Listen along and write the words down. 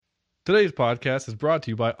Today's podcast is brought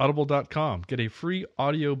to you by Audible.com. Get a free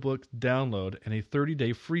audiobook download and a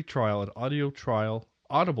 30-day free trial at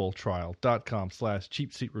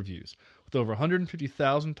audibletrial.com/cheapseatreviews with over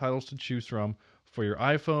 150,000 titles to choose from for your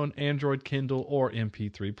iPhone, Android, Kindle, or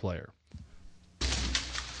MP3 player.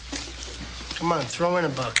 Come on, throw in a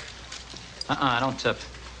buck. I don't tip.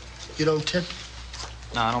 You don't tip?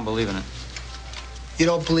 No, I don't believe in it. You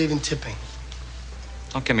don't believe in tipping?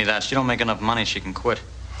 Don't give me that. She don't make enough money, she can quit.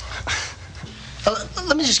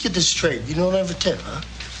 Let me just get this straight. You don't ever tip, huh?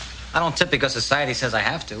 I don't tip because society says I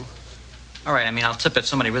have to. All right, I'll tip if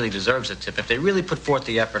somebody really deserves a tip. If they really put forth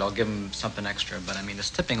the effort, I'll give them something extra. But, it's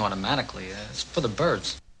tipping automatically. It's for the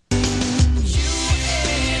birds.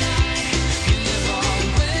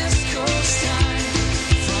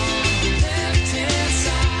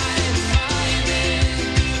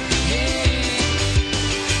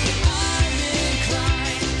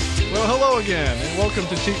 Well, hello again, and welcome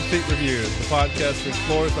to Cheap Seat Reviews, the podcast that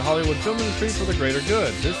explores the Hollywood film industry for the greater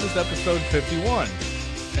good. This is episode 51,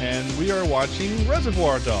 and we are watching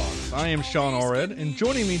Reservoir Dogs. I am Sean Allred, and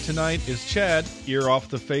joining me tonight is Chad, ear off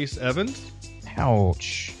the face Evans.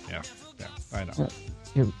 Ouch. Yeah, I know.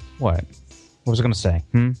 What? What was I going to say?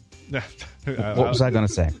 What was I going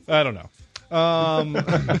to say? I don't know.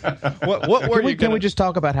 What were you? Can we just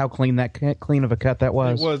talk about how clean of a cut that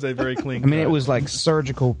was? It was a very clean cut. It was like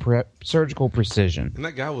surgical precision. And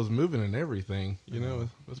that guy was moving and everything. It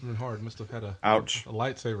must have been hard. Must have had a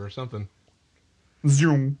lightsaber or something.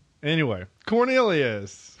 Zoom. Anyway,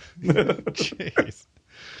 Cornelius. Jeez.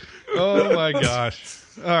 Oh my gosh.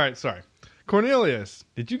 All right, sorry. Cornelius,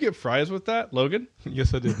 did you get fries with that, Logan?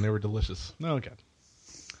 Yes, I did, and they were delicious. Okay.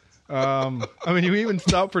 You even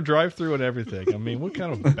stopped for drive-thru and everything. What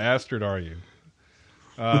kind of bastard are you?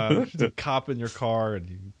 Just a cop in your car and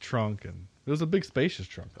your trunk, and it was a big, spacious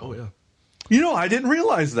trunk. Oh yeah. I didn't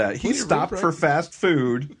realize that. He stopped for fast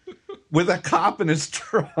food with a cop in his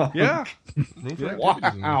trunk. Yeah.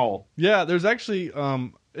 Wow. Yeah, there's actually,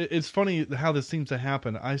 it's funny how this seems to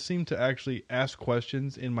happen. I seem to actually ask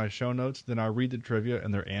questions in my show notes, then I read the trivia,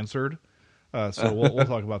 and they're answered. So we'll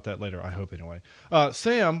talk about that later, I hope, anyway.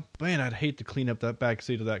 Sam, man, I'd hate to clean up that back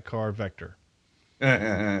seat of that car, Vector.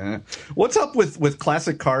 What's up with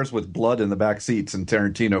classic cars with blood in the back seats in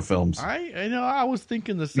Tarantino films? I was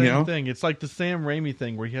thinking the same thing. It's like the Sam Raimi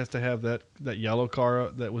thing where he has to have that yellow car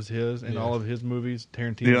that was his in all of his movies.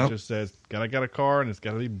 Tarantino just says, I got a car, and it's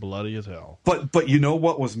got to be bloody as hell. But you know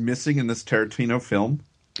what was missing in this Tarantino film?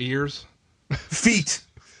 Ears. Feet.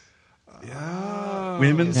 Yeah.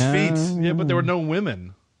 Women's feet. Yeah, but there were no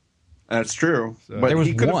women. That's true. So, but there was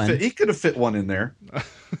he could have fit one in there.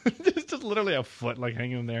 It's just literally a foot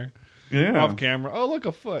hanging there. Yeah. Off camera. Oh, look,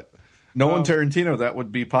 a foot. Knowing Tarantino, that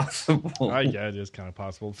would be possible. Yeah, it is kind of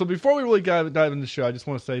possible. So before we really dive into the show, I just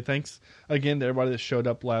want to say thanks again to everybody that showed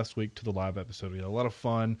up last week to the live episode. We had a lot of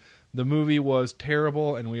fun. The movie was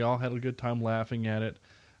terrible, and we all had a good time laughing at it.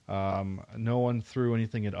 No one threw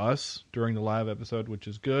anything at us during the live episode, which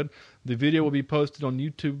is good. The video will be posted on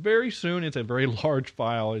YouTube very soon. It's a very large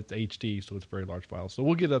file. It's HD, so it's a very large file. So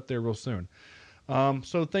we'll get up there real soon.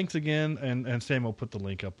 So thanks again, and Sam will put the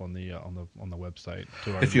link up on the website.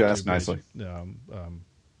 To our if you YouTube ask nicely.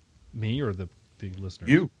 Me or the listeners?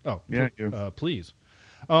 You. Oh, yeah, you. Please.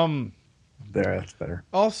 There, that's better.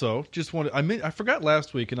 Also, just wanted I forgot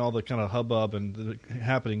last week and all the kind of hubbub and the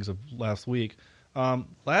happenings of last week.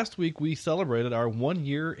 Last week we celebrated our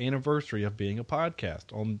 1-year anniversary of being a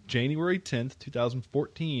podcast. On January 10th,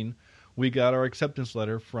 2014, we got our acceptance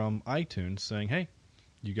letter from iTunes saying, "Hey,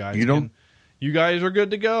 you guys are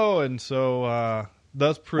good to go." And so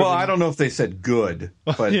thus proving. Well, I don't know if they said good,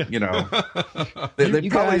 but Yeah. they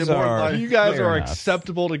You probably guys more are- like, you guys Fair are enough.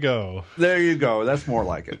 acceptable to go. there you go. That's more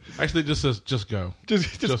like it. Actually, it just says just go.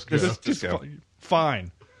 Just go. Just go.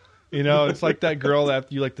 Fine. It's like that girl that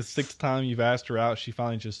after the 6th time you've asked her out, she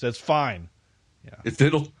finally just says, fine. Yeah. If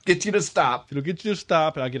it'll get you to stop. It'll get you to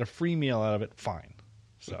stop, and I get a free meal out of it, fine.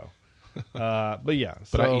 So, but yeah.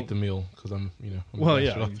 But I eat the meal because I'm Well, a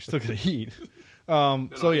yeah, bachelor. you're still going to eat. I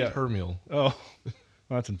eat her meal. Oh, well,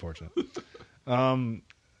 that's unfortunate. Last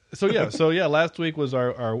week was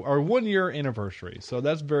our 1-year anniversary. So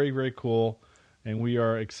that's very, very cool, and we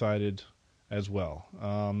are excited as well.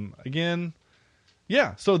 Again...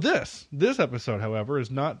 Yeah, so this episode, however, is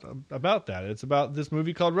not about that. It's about this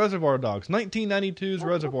movie called Reservoir Dogs, 1992's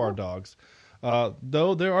Reservoir Dogs.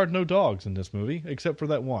 Though there are no dogs in this movie, except for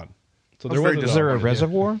that one. So there was a Is dog. there a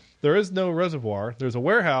reservoir? There is no reservoir. There's a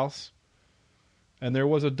warehouse, and there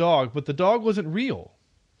was a dog, but the dog wasn't real,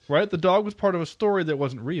 right? The dog was part of a story that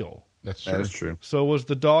wasn't real. That's true. That is true. So was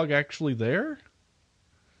the dog actually there?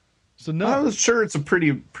 So no, I was sure it's a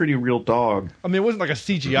pretty real dog. I mean, it wasn't like a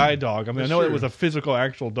CGI dog. I mean, I know it was a physical,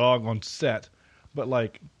 actual dog on set, but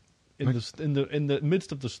like in the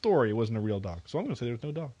midst of the story, it wasn't a real dog. So I'm going to say there's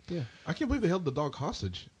no dog. Yeah, I can't believe they held the dog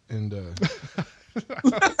hostage, and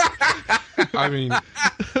I mean,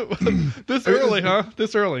 this early, huh?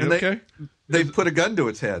 This early, and okay. They put a gun to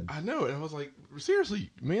its head. I know, and I was like, seriously,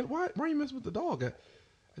 man, why are you messing with the dog? I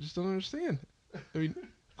just don't understand. I mean,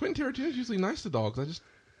 Quentin Tarantino's usually nice to dogs.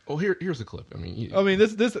 Here's a clip. I mean,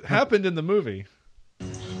 this happened in the movie.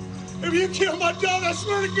 If you kill my dog, I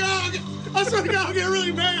swear to God, I'll get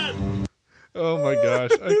really mad. Oh my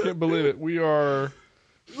gosh, I can't believe it. We are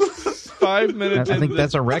 5 minutes in. I think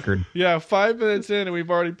that's a record. Yeah, 5 minutes in, and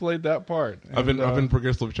we've already played that part. And, I've been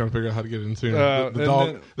progressively trying to figure out how to get it in sooner. The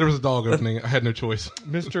dog. There was a dog opening. I had no choice.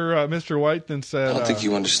 Mr. White then said, I don't think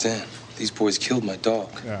you understand. These boys killed my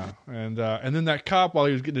dog. Yeah, and then that cop, while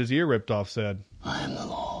he was getting his ear ripped off, said, I am the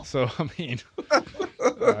law. So, I mean,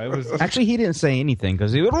 it was... Actually, he didn't say anything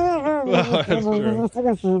because he... That's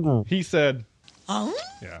true. He said... Yeah,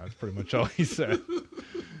 that's pretty much all he said.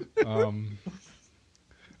 And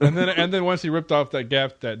then once he ripped off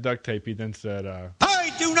that duct tape, he then said, I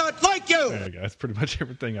do not like you! There you go. That's pretty much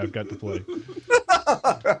everything I've got to play.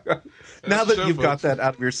 Now that you've got that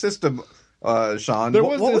out of your system, Sean,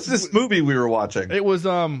 what was this movie we were watching? It was...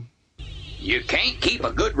 You can't keep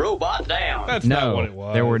a good robot down. That's not what it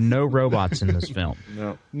was. There were no robots in this film.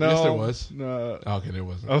 No. Yes, there was. No. Okay, there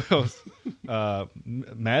wasn't.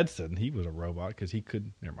 Madsen, he was a robot because he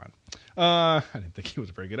could... Never mind. I didn't think he was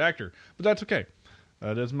a very good actor. But that's okay.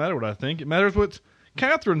 It doesn't matter what I think. It matters what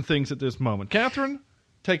Catherine thinks at this moment. Catherine,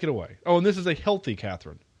 take it away. Oh, and this is a healthy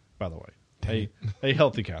Catherine, by the way. A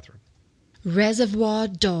healthy Catherine. Reservoir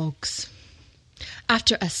Dogs.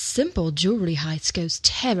 After a simple jewelry heist goes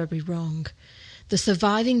terribly wrong, the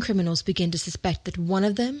surviving criminals begin to suspect that one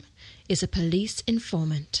of them is a police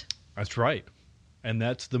informant. That's right. And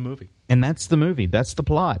that's the movie. That's the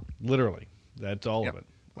plot. Literally. That's all of it.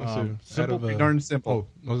 Simple, darn simple.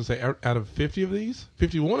 I was going to say, out of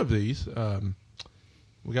 51 of these,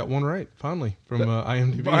 we got one right, finally, from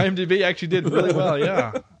IMDb. IMDb actually did really well,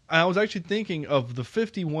 yeah. I was actually thinking of the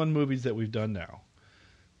 51 movies that we've done now.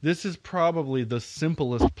 This is probably the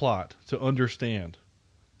simplest plot to understand.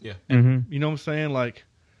 Yeah. You know what I'm saying? Like,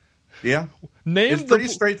 yeah. It's pretty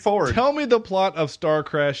straightforward. Tell me the plot of Star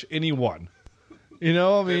Crash, anyone. You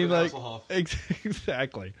know, I mean, David like,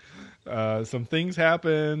 exactly. Some things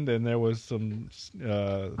happened, and there was some...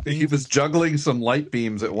 he was juggling some light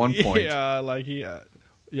beams at one point. Yeah, like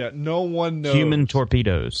no one knows. Human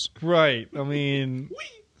torpedoes. Right. I mean...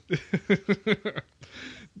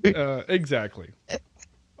 exactly.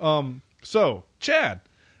 So, Chad.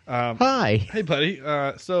 Hi. Hey, buddy.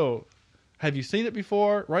 So, have you seen it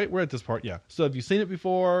before? Right? We're at this part, yeah. So, have you seen it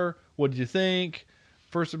before? What did you think?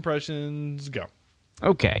 First impressions, go.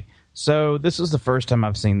 Okay. So, this is the first time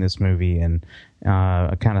I've seen this movie, and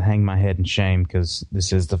I kind of hang my head in shame because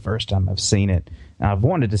this is the first time I've seen it. I've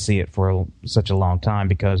wanted to see it for such a long time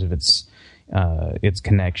because of its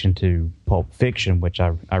connection to Pulp Fiction, which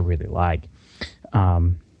I really like.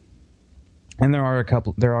 And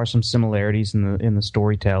there are some similarities in the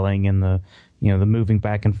storytelling and the moving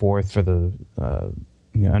back and forth for the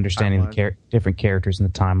understanding the different characters in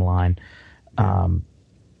the timeline.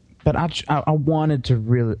 But I wanted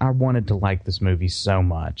to like this movie so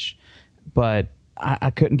much, but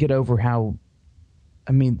I couldn't get over how,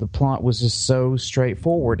 the plot was just so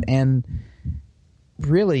straightforward, and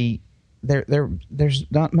really there's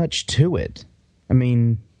not much to it.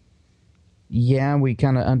 Yeah, we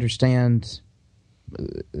kind of understand.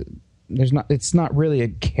 It's not really a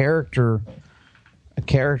character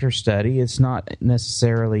study. It's not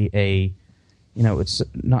necessarily it's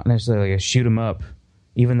not necessarily a shoot 'em up,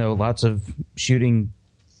 even though lots of shooting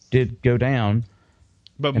did go down.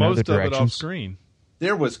 But most of it off screen.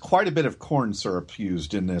 There was quite a bit of corn syrup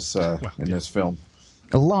used in this this film.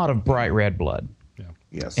 A lot of bright red blood. Yeah.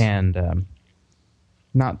 Yes. And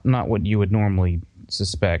not what you would normally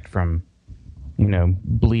suspect from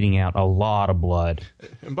bleeding out a lot of blood.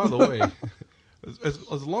 And by the way,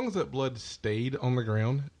 as long as that blood stayed on the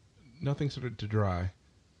ground, nothing started to dry.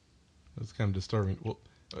 That's kind of disturbing. Well,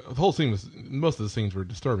 the whole scene most of the scenes were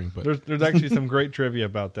disturbing, but there's actually some great trivia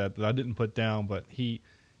about that I didn't put down. But Tim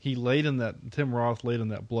Roth laid in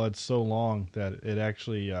that blood so long that it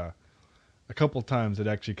actually a couple times it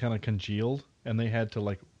actually kind of congealed, and they had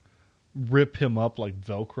to rip him up like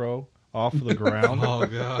Velcro off of the ground. Oh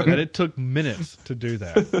god! And it took minutes to do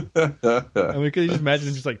that. Could you just imagine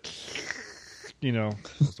him just that's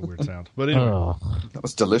a weird sound. But anyway, that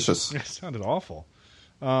was delicious. It sounded awful.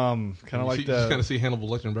 Kind of like that. You just kind of see Hannibal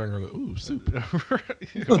Lecter in the background. Ooh, soup.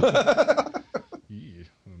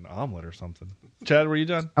 An omelet or something. Chad, were you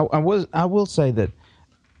done? I will say that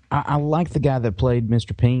I like the guy that played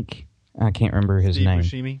Mr. Pink. I can't remember his name.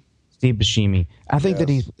 Steve Buscemi. I think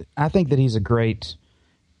that he's a great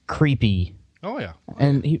creepy. Oh yeah.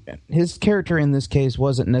 And his character in this case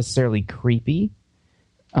wasn't necessarily creepy,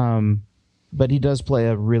 but he does play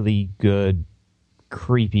a really good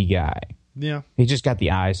creepy guy. Yeah. He just got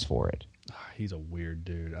the eyes for it. He's a weird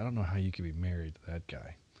dude. I don't know how you could be married to that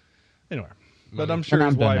guy. Anyway, but I'm sure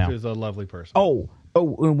his wife is a lovely person. Oh,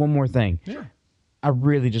 and one more thing. Yeah. I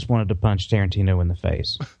really just wanted to punch Tarantino in the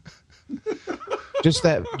face. just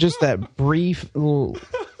that brief little.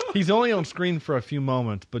 He's only on screen for a few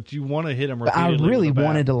moments, but you want to hit him repeatedly. I really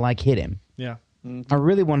wanted to hit him. Yeah. I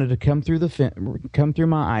really wanted to come through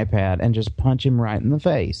my iPad and just punch him right in the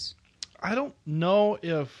face. I don't know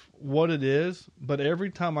what it is, but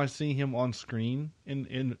every time I see him on screen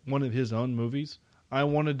in one of his own movies, I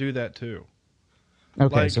want to do that too.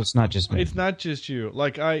 Okay, so it's not just me. It's not just you.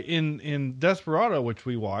 Like in Desperado, which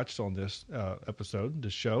we watched on this episode,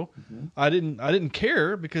 this show, mm-hmm. I didn't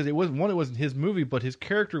care because it wasn't his movie, but his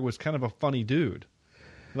character was kind of a funny dude.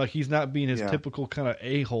 Like he's not being his typical kind of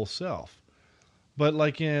a-hole self. But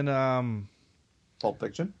like in Pulp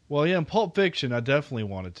Fiction? Well, yeah, in Pulp Fiction, I definitely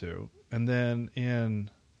wanted to. And then in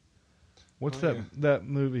that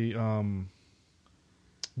movie,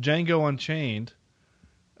 Django Unchained,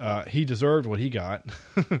 he deserved what he got.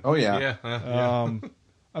 Oh yeah.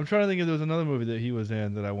 I'm trying to think if there was another movie that he was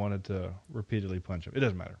in that I wanted to repeatedly punch him. It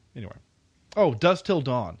doesn't matter. Anyway. Oh, Dusk Till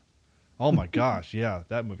Dawn. Oh my gosh, yeah,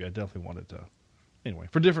 that movie I definitely wanted to. Anyway,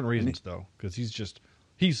 for different reasons though, because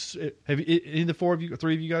have any of the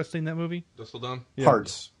three of you guys seen that movie? Dusk Till Dawn? Yeah.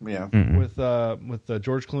 Parts, yeah. Mm-hmm. With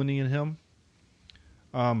George Clooney and him.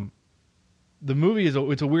 The movie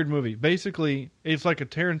it's a weird movie. Basically, it's like a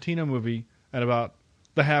Tarantino movie at about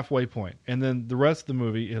the halfway point, and then the rest of the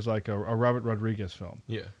movie is like a Robert Rodriguez film.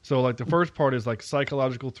 Yeah. So like the first part is like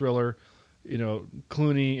psychological thriller.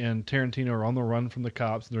 Clooney and Tarantino are on the run from the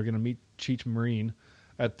cops, and they're going to meet Cheech Marine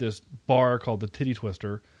at this bar called the Titty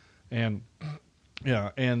Twister, and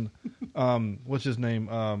what's his name?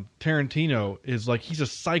 Tarantino is like he's a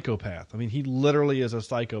psychopath. I mean, he literally is a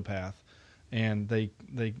psychopath, and they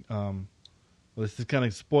well, this is kind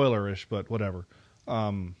of spoilerish, but whatever.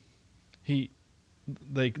 In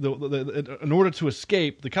order to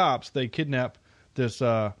escape the cops, they kidnap this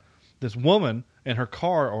woman and her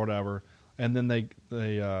car or whatever, and then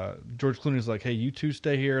George Clooney's like, "Hey, you two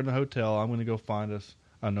stay here in the hotel. I'm going to go find us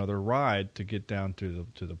another ride to get down to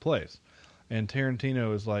the place." And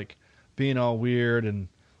Tarantino is like being all weird and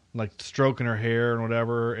like stroking her hair and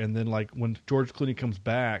whatever, and then like when George Clooney comes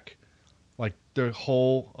back, like the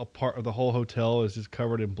whole hotel is just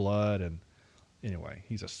covered in blood, and anyway,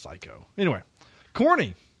 he's a psycho. Anyway.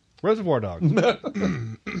 Corny. Reservoir Dogs. I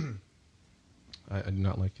do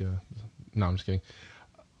not like... no, I'm just kidding.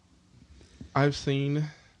 I've seen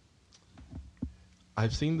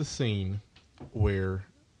the scene where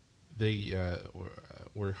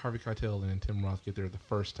where Harvey Keitel and Tim Roth get there the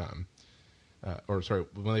first time.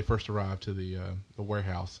 When they first arrive to the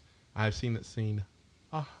warehouse. I've seen that scene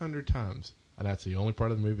 100 times. And that's the only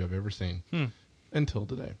part of the movie I've ever seen. Until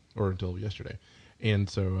today. Or until yesterday. And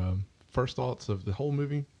so... first thoughts of the whole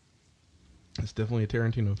movie, it's definitely a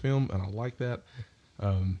Tarantino film, and I like that.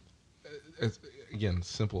 Again,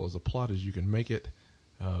 simple as a plot as you can make it.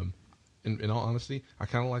 In all honesty, I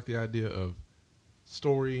kind of like the idea of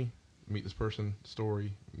story, meet this person,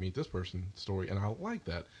 story, meet this person, story, and I like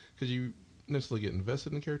that because you necessarily get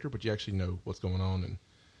invested in the character, but you actually know what's going on, and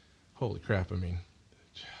holy crap, I mean,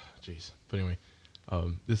 jeez. But anyway,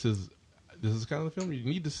 this is kind of the film you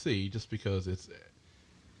need to see just because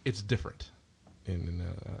it's different, and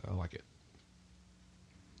I like it.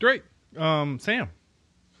 Great. Sam?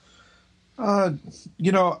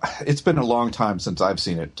 It's been a long time since I've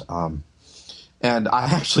seen it, and I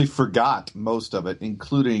actually forgot most of it,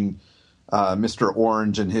 including Mr.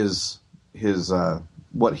 Orange and his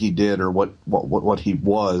what he did or what he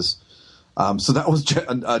was. So that was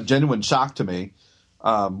a genuine shock to me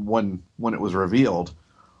when it was revealed.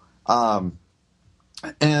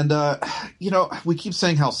 And we keep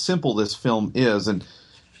saying how simple this film is, and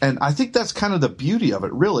I think that's kind of the beauty of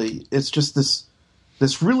it. Really, it's just this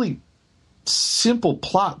really simple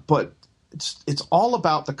plot, but it's all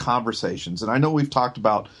about the conversations. And I know we've talked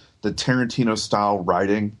about the Tarantino style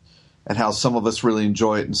writing and how some of us really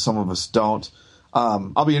enjoy it and some of us don't.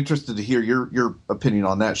 I'll be interested to hear your opinion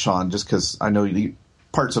on that, Sean, just because I know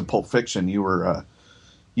parts of Pulp Fiction you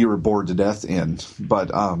were bored to death in, but.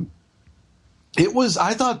 It was,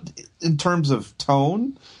 I thought, in terms of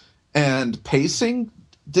tone and pacing,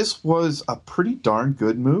 this was a pretty darn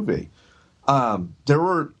good movie. There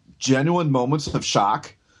were genuine moments of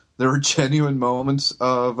shock. There were genuine moments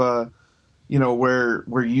of,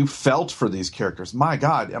 where you felt for these characters. My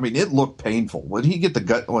God, I mean, it looked painful. When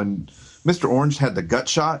Mr. Orange had the gut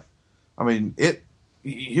shot, I mean,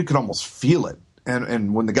 you could almost feel it.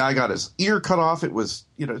 And when the guy got his ear cut off, it was,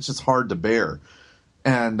 it's just hard to bear.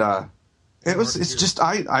 And it's just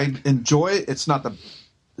I enjoy it. It's not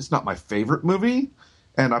my favorite movie,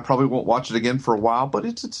 and I probably won't watch it again for a while. But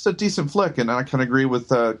it's a decent flick, and I can agree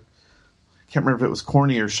with. I can't remember if it was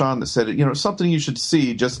Corny or Sean that said it. It's something you should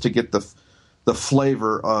see just to get the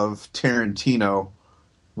flavor of Tarantino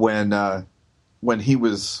when he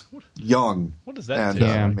was young. What does that?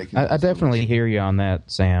 I definitely hear you on that,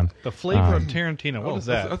 Sam. The flavor of Tarantino. What is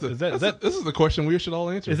that? This is the question we should all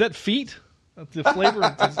answer. Is that feet? The flavor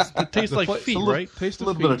it tastes like feet, right? Tastes a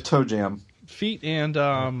little bit of toe jam. Feet and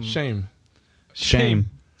shame.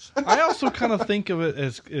 I also kind of think of it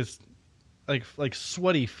as like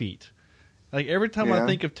sweaty feet. Like every time I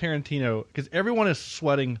think of Tarantino, because everyone is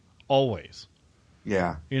sweating always.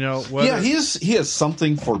 Yeah. He has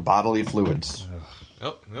something for bodily fluids.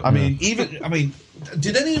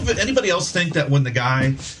 Did anybody else think that when the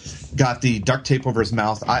guy got the duct tape over his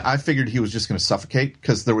mouth, I figured he was just going to suffocate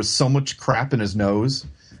because there was so much crap in his nose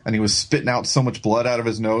and he was spitting out so much blood out of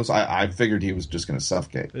his nose. I figured he was just going to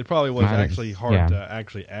suffocate. It probably was actually hard to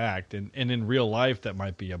actually act, and in real life that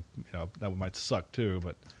might be that might suck too.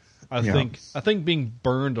 But I think being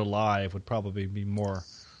burned alive would probably be more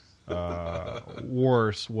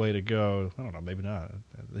worse way to go. I don't know, maybe not.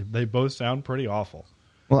 They both sound pretty awful.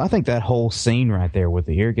 Well, I think that whole scene right there with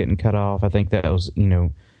the ear getting cut off, I think that was,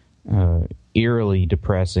 eerily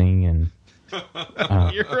depressing and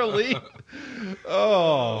eerily.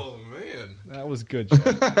 Oh man, that was good. You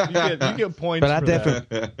get points. But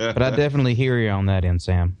I definitely hear you on that end,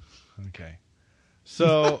 Sam. Okay,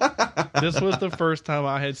 so this was the first time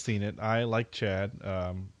I had seen it. I, like Chad,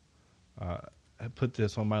 I put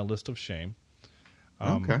this on my list of shame.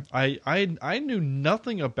 Okay, I knew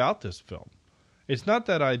nothing about this film. It's not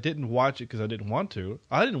that I didn't watch it because I didn't want to.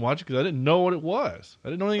 I didn't watch it because I didn't know what it was. I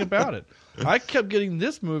didn't know anything about it. I kept getting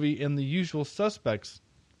this movie and The Usual Suspects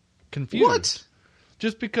confused. What?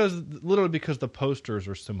 Just literally because the posters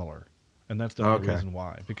are similar, and that's the only reason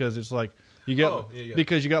why. Because it's like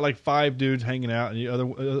because you got like 5 dudes hanging out, and the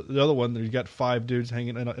other one you got 5 dudes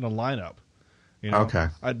hanging in a lineup. Okay,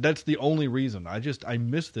 that's the only reason. I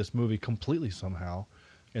missed this movie completely somehow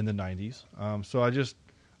in the 90s. So I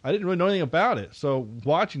didn't really know anything about it. So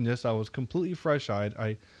watching this, I was completely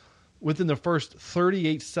fresh-eyed. Within the first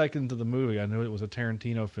 38 seconds of the movie, I knew it was a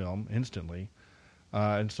Tarantino film instantly.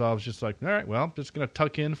 And so I was just like, all right, well, I'm just going to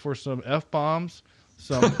tuck in for some F-bombs,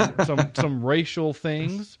 some racial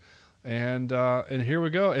things, and here we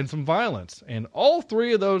go, and some violence. And all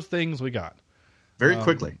 3 of those things we got. Very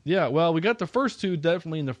quickly. Yeah, well, we got the first 2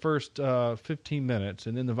 definitely in the first 15 minutes,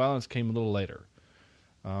 and then the violence came a little later.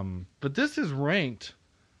 But this is ranked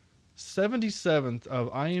 77th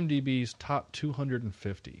of IMDb's top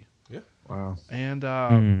 250. Yeah. Wow. And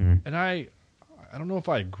and I don't know if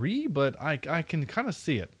I agree, but I can kind of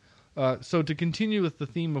see it. So to continue with the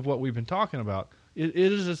theme of what we've been talking about, it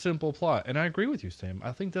is a simple plot, and I agree with you, Sam.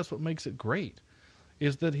 I think that's what makes it great,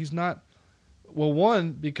 is that he's not. Well,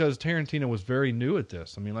 one, because Tarantino was very new at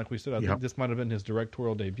this. I mean, like we said, I think this might have been his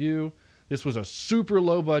directorial debut. This was a super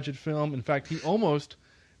low budget film. In fact, he almost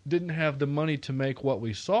didn't have the money to make what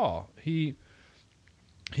we saw. He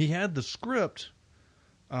had the script,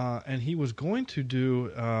 and he was going to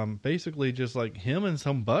do basically just like him and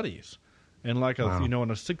some buddies, and like a on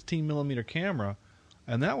a 16mm camera,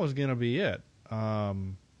 and that was going to be it.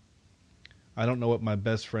 I don't know what my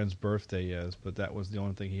best friend's birthday is, but that was the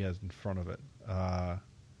only thing he has in front of it. I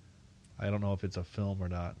don't know if it's a film or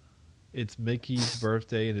not. It's Mickey's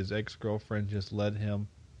birthday, and his ex-girlfriend just left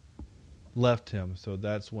him, so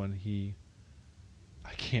that's when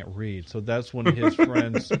I can't read, so that's when his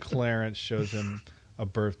friend's Clarence shows him a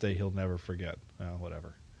birthday he'll never forget.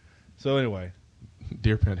 Whatever. So anyway.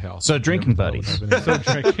 Dear Penthouse. So drinking buddies. So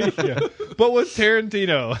drinking, yeah. But with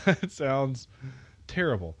Tarantino, it sounds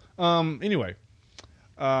terrible. Anyway.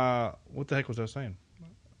 What the heck was I saying?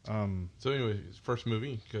 So anyway, his first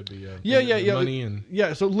movie could be money and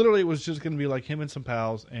so literally it was just going to be like him and some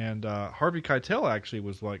pals, and Harvey Keitel actually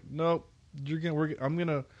was like, nope, we're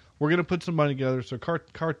gonna put some money together. So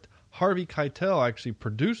Harvey Keitel actually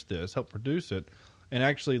helped produce it, and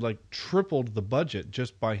actually like tripled the budget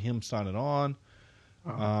just by him signing on.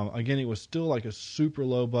 Again, it was still like a super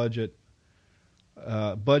low budget.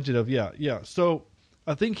 budget of So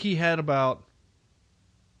I think he had about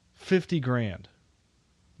 $50,000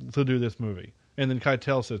 to do this movie, and then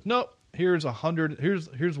Keitel says, "Nope, here's 100. Here's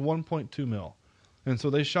 1.2 mil," and so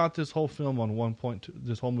they shot this whole film on 1.2.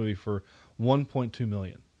 This whole movie for 1.2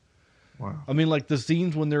 million. Wow. I mean, like the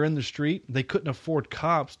scenes when they're in the street, they couldn't afford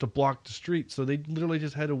cops to block the street, so they literally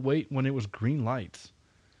just had to wait when it was green lights.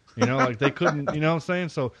 You know, like they couldn't, you know what I'm saying?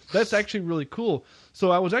 So that's actually really cool.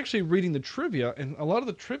 So I was actually reading the trivia, and a lot of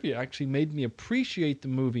the trivia actually made me appreciate the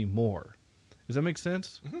movie more. Does that make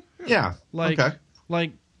sense? Yeah. Okay.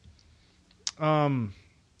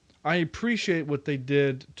 I appreciate what they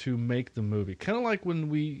did to make the movie. Kind of like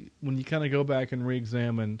when you kind of go back and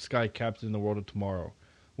re-examine Sky Captain: The World of Tomorrow,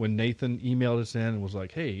 when Nathan emailed us in and was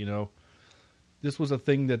like, "Hey, you know, this was a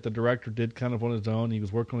thing that the director did kind of on his own. He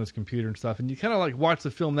was working on his computer and stuff." And you kind of like watch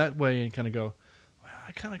the film that way and kind of go, well,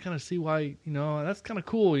 I kind of see why, you know, that's kind of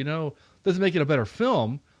cool, you know. Doesn't make it a better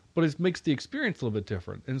film, but it makes the experience a little bit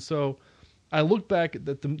different. And so I look back at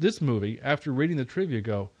this movie after reading the trivia,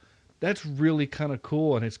 go, that's really kind of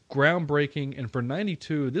cool, and it's groundbreaking. And for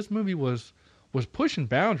 92, this movie was pushing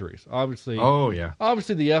boundaries, obviously. Oh, yeah.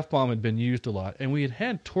 Obviously, the F-bomb had been used a lot, and we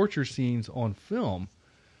had torture scenes on film,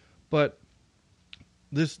 but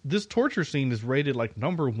this torture scene is rated like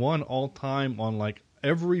 #1 all time on like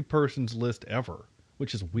every person's list ever,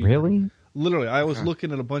 which is weird. Really? Literally, I was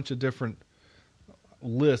looking at a bunch of different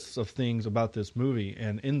lists of things about this movie,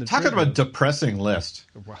 and in the talking about a depressing list.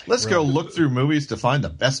 Right, Let's go look through movies to find the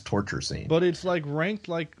best torture scene. But it's like ranked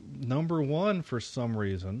like #1 for some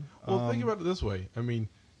reason. Well, think about it this way. I mean,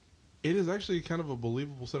 it is actually kind of a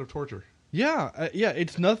believable set of torture. Yeah,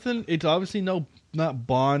 it's nothing. It's obviously not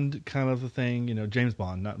Bond kind of a thing. You know, James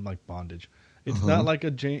Bond, not like bondage. It's not like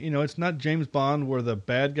it's not James Bond where the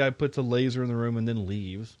bad guy puts a laser in the room and then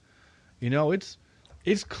leaves. You know, it's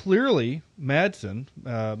clearly Madsen,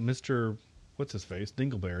 Mr. What's his face,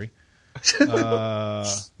 Dingleberry,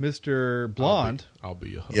 Mr. Blonde. I'll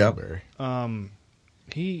be a Huckleberry.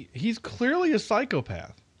 He's clearly a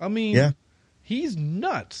psychopath. I mean, he's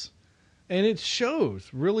nuts. And it shows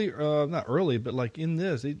really, not early, but like in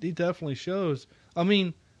this, it definitely shows. I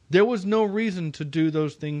mean, there was no reason to do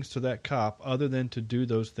those things to that cop other than to do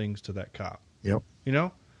those things to that cop. Yep. You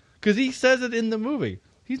know? Because he says it in the movie.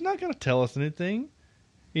 He's not going to tell us anything.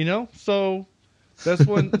 You know? So that's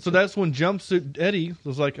when Jumpsuit Eddie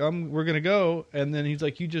was like, we're going to go. And then he's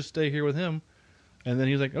like, you just stay here with him. And then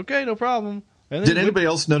he's like, okay, no problem. And then did anybody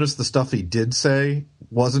else notice the stuff he did say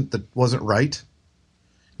wasn't right?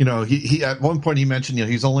 You know, he at one point he mentioned, you know,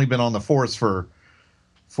 he's only been on the force for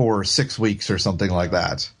 6 weeks or something like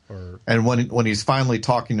that. And when he's finally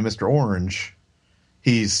talking to Mr. Orange,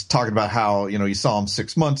 he's talking about how, you know, he saw him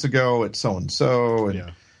 6 months ago at so and so, So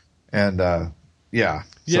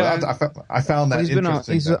I found that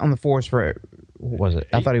interesting. He's on the force for what was it?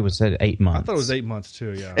 I thought he said 8 months. I thought it was 8 months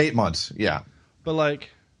too. Yeah, 8 months. Yeah, but like,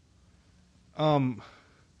 I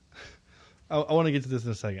want to get to this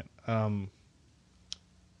in a second.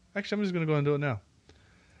 Actually, I'm just going to go and do it now.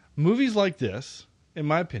 Movies like this, in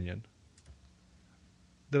my opinion,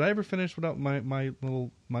 did I ever finish without my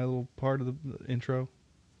little part of the intro?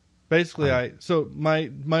 Basically, my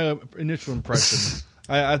initial impression.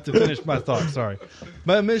 I have to finish my thought. Sorry,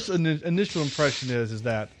 my initial impression is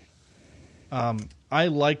that I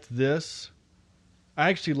liked this. I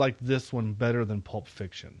actually liked this one better than Pulp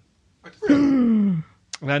Fiction. And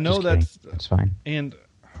I know that's fine. And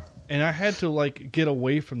I had to like get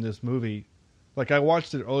away from this movie. Like I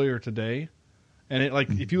watched it earlier today, and it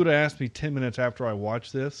if you would have asked me 10 minutes after I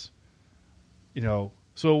watched this, you know,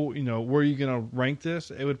 were you going to rank this?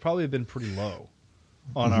 It would probably have been pretty low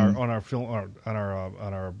on our film on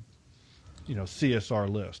our CSR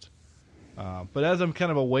list. But as I'm kind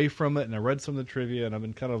of away from it, and I read some of the trivia, and I've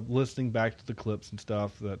been kind of listening back to the clips and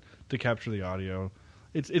stuff to capture the audio,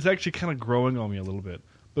 it's actually kind of growing on me a little bit.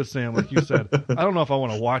 But Sam, like you said, I don't know if I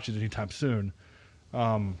want to watch it anytime soon.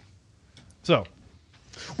 Well,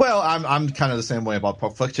 I'm kind of the same way about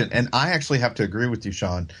Pulp Fiction, and I actually have to agree with you,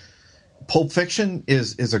 Sean. Pulp Fiction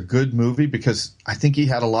is a good movie because I think he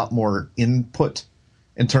had a lot more input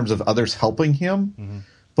in terms of others helping him. Mm-hmm.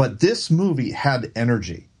 But this movie had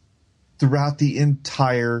energy throughout the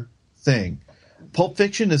entire thing. Pulp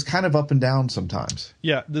Fiction is kind of up and down sometimes.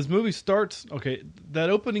 Yeah, this movie starts, that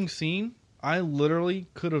opening scene, I literally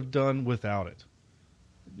could have done without it.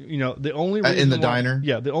 You know, the only reason in the diner?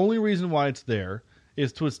 Yeah, the only reason why it's there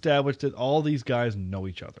is to establish that all these guys know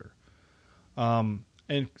each other.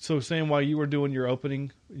 And so, Sam, while you were doing your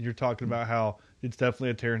opening, you're talking about how it's definitely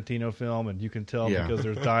a Tarantino film, and you can tell because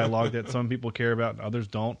there's dialogue that some people care about and others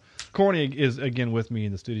don't. Corny is, again, with me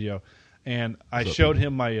in the studio. and I showed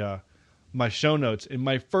him my show notes. In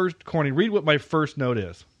my first, Corny, read what my first note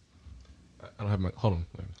is. I don't have my. Hold on.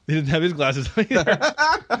 He didn't have his glasses on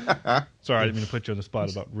either. Sorry, I didn't mean to put you on the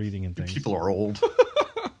spot about reading and things. People are old.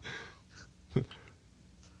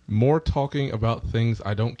 More talking about things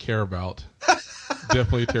I don't care about.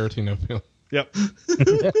 Definitely a Tarantino film. Yep.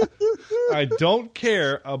 I don't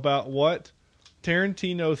care about what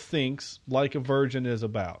Tarantino thinks Like a Virgin is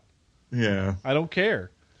about. Yeah. I don't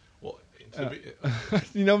care. Well,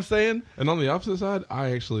 you know what I'm saying? And on the opposite side,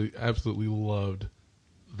 I actually absolutely loved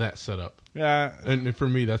that setup. Yeah. And for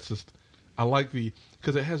me, that's just, I like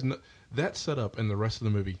because it has that setup and the rest of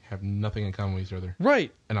the movie have nothing in common with each other.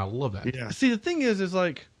 Right. And I love that. Yeah. See, the thing is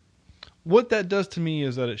like, what that does to me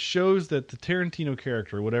is that it shows that the Tarantino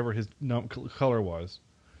character, whatever his color was,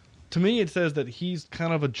 to me it says that he's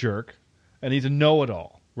kind of a jerk and he's a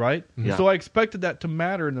know-it-all, right? Yeah. So I expected that to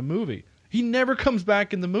matter in the movie. He never comes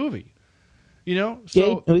back in the movie, you know?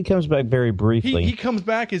 So yeah, he comes back very briefly. He comes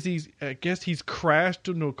back as I guess he's crashed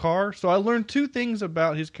into a car. So I learned two things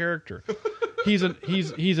about his character. He's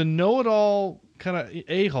a know-it-all kind of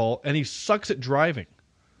a-hole, and he sucks at driving.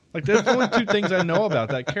 Like, that's the only two things I know about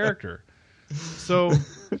that character. So,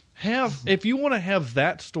 if you want to have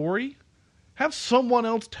that story, have someone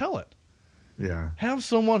else tell it. Yeah. Have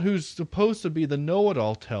someone who's supposed to be the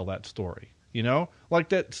know-it-all tell that story. You know? Like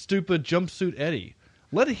that stupid Jumpsuit Eddie.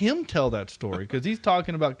 Let him tell that story, because he's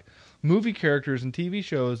talking about movie characters and TV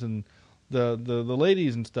shows and the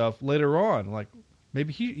ladies and stuff later on. Like,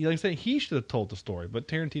 maybe he should have told the story, but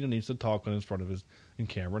Tarantino needs to talk in front of his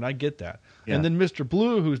camera, and I get that. Yeah. And then Mr.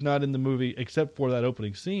 Blue, who's not in the movie except for that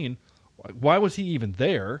opening scene, why was he even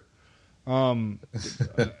there? And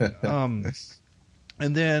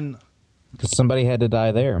then because somebody had to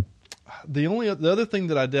die there. The other thing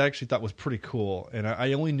that I actually thought was pretty cool, and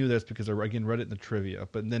I only knew this because I read it in the trivia.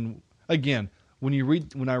 But then again, when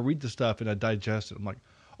I read the stuff and I digest it, I'm like,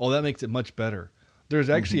 oh, that makes it much better.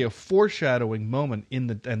 There's actually a foreshadowing moment in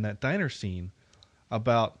that diner scene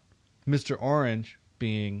about Mr. Orange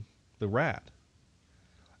being the rat,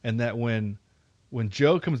 and that when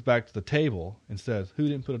Joe comes back to the table and says, "Who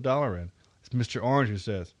didn't put $1 in?" It's Mr. Orange who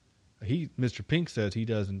says, Mr. Pink says he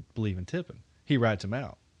doesn't believe in tipping. He writes him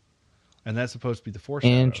out. And that's supposed to be the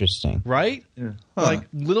foreshadowing. Interesting. Right? Yeah. Huh. Like,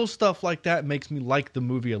 little stuff like that makes me like the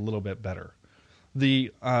movie a little bit better.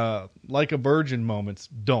 The Like a Virgin moments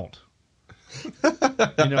don't. You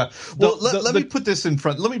know, let me put this in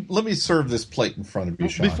front. Let me serve this plate in front of you,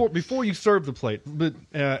 Sean. Before you serve the plate, but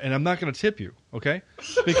and I'm not going to tip you, okay?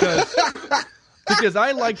 Because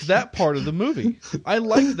I liked that part of the movie. I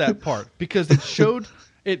liked that part because it showed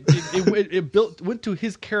it went to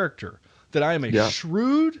his character that I am a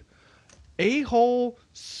shrewd, a-hole,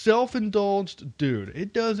 self-indulged dude.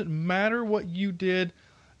 It doesn't matter what you did.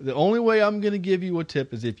 The only way I'm going to give you a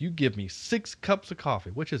tip is if you give me 6 cups of coffee,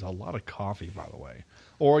 which is a lot of coffee, by the way.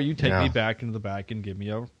 Or you take me back into the back and give me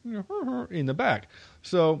a in the back.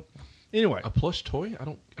 So, anyway, a plush toy? I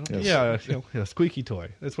don't. Yeah, squeaky toy.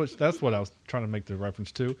 That's what I was trying to make the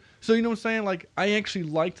reference to. So you know what I'm saying? Like, I actually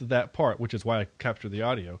liked that part, which is why I captured the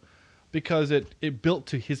audio, because it built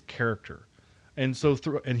to his character, and so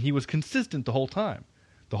and he was consistent the whole time.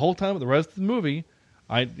 The whole time of the rest of the movie,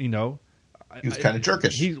 he was kind of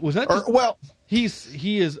jerkish. He was not. He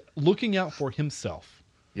is looking out for himself.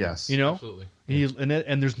 Yes, absolutely.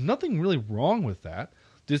 And there's nothing really wrong with that.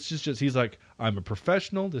 This is just, he's like, I'm a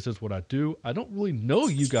professional. This is what I do. I don't really know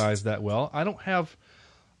you guys that well. I don't have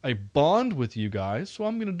a bond with you guys, so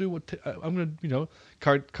I'm going to do what I'm going to.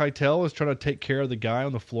 Keitel is trying to take care of the guy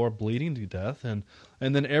on the floor bleeding to death, and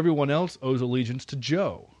then everyone else owes allegiance to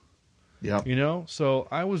Joe. Yeah, So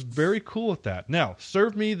I was very cool with that. Now,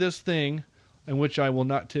 serve me this thing, in which I will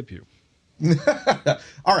not tip you.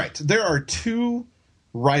 All right, there are 2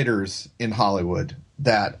 writers in Hollywood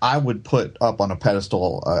that I would put up on a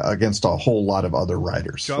pedestal against a whole lot of other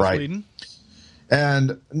writers. Joss right? Whedon.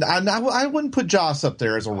 And I wouldn't put Joss up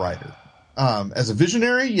there as a writer. As a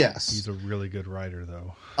visionary, yes. He's a really good writer,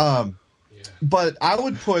 though. But I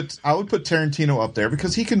would put Tarantino up there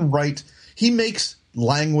because he can write. He makes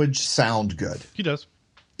language sound good. He does.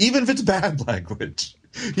 Even if it's bad language.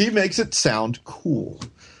 He makes it sound cool.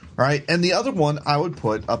 All right. And the other one I would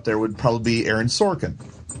put up there would probably be Aaron Sorkin.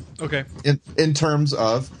 Okay. In terms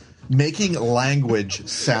of making language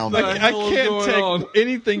sound good. I can't take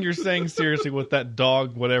anything you're saying seriously with that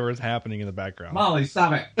dog, whatever is happening in the background. Molly,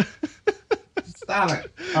 stop it. Stop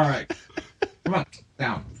it. All right. Come on.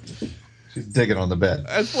 Down. She's digging on the bed.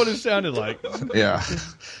 That's what it sounded like. Yeah.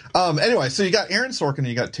 Anyway, so you got Aaron Sorkin and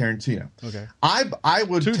you got Tarantino. Okay. I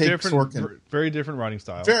would take Sorkin. Very different writing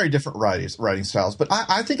styles. Very different writing styles. But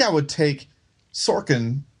I think I would take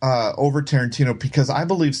Sorkin over Tarantino because I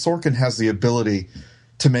believe Sorkin has the ability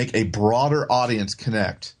to make a broader audience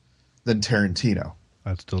connect than Tarantino.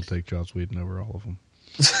 I'd still take Joss Whedon over all of them.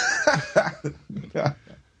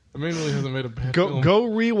 I mean, really hasn't made a bad film. Go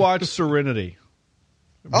rewatch Serenity.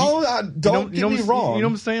 Don't get me wrong. You know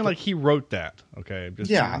what I'm saying? Like, he wrote that. Okay.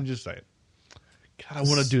 I'm just saying. God, I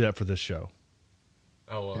want to do that for this show.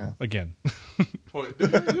 Oh, yeah. Again. But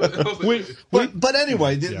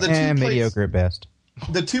anyway, the two plates, mediocre at best.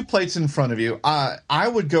 The two plates in front of you. I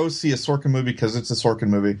would go see a Sorkin movie because it's a Sorkin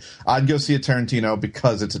movie. I'd go see a Tarantino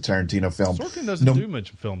because it's a Tarantino film. Sorkin doesn't do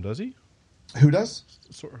much film, does he? Who does?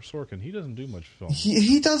 Sorkin. He doesn't do much film.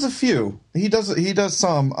 He does a few. He does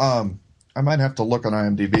some. I might have to look on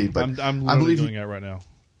IMDb, but I'm literally doing that right now.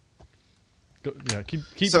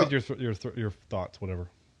 Keep with your thoughts, whatever.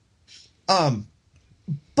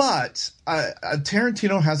 But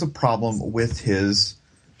Tarantino has a problem with his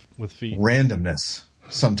feet randomness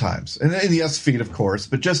sometimes, and yes, feet, of course.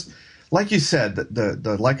 But just like you said,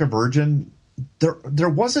 the Like a Virgin, there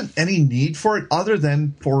wasn't any need for it other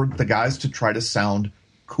than for the guys to try to sound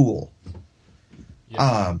cool.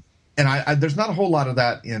 Yeah. And there's not a whole lot of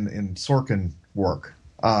that in Sorkin work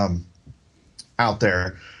out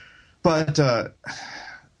there. But,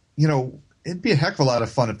 it'd be a heck of a lot of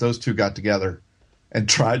fun if those two got together and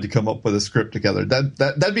tried to come up with a script together.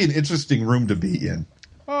 That'd be an interesting room to be in.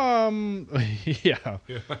 Yeah.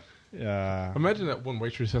 Imagine that one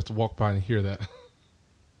waitress has to walk by and hear that.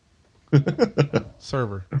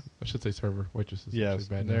 Server. I should say server. Waitress is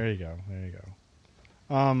bad. There you go.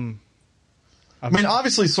 I mean,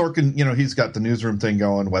 obviously Sorkin, he's got the newsroom thing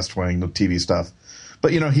going, West Wing, the TV stuff.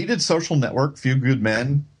 But, he did Social Network, Few Good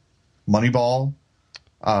Men, Moneyball.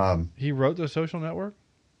 He wrote The Social Network?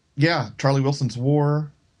 Yeah, Charlie Wilson's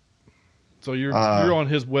War. So you're on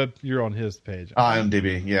his you're on his page.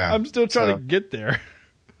 IMDb, yeah. I'm still trying to get there.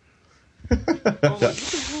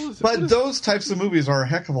 But those types of movies are a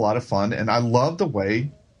heck of a lot of fun, and I love the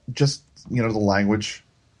way just, the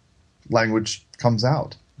language comes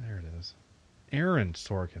out. There it is. Aaron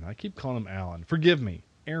Sorkin. I keep calling him Alan. Forgive me.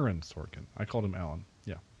 Aaron Sorkin. I called him Alan.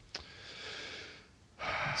 Yeah.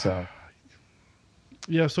 So.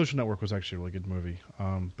 Yeah, Social Network was actually a really good movie.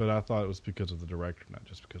 But I thought it was because of the director, not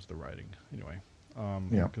just because of the writing. Anyway.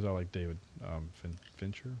 Because I like David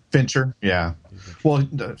Fincher. Fincher, yeah. Well,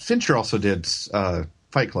 Fincher also did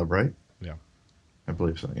Fight Club, right? Yeah. I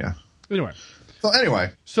believe so, yeah. Anyway,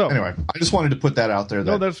 I just wanted to put that out there.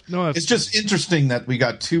 It's just interesting that we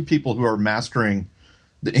got two people who are mastering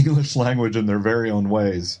the English language in their very own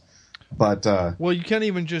ways. But well, you can't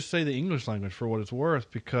even just say the English language for what it's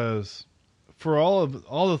worth, because for all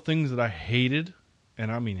the things that I hated,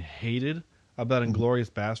 and I mean hated, about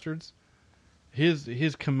Inglourious Bastards,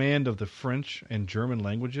 his command of the French and German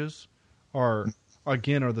languages are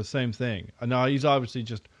the same thing. Now, he's obviously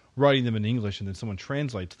just writing them in English and then someone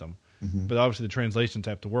translates them. Mm-hmm. But obviously the translations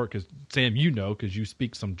have to work, because Sam, because you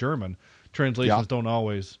speak some German, translations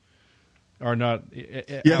are not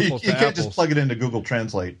apples to you can't just plug it into Google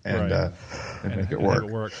Translate and make it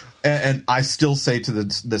work. And I still say to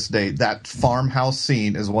this day, that farmhouse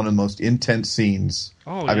scene is one of the most intense scenes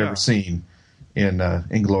I've ever seen in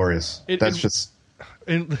Inglourious.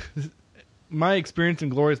 And my experience in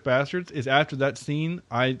Inglourious Bastards is after that scene,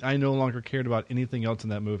 I no longer cared about anything else in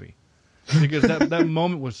that movie, because that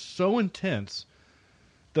moment was so intense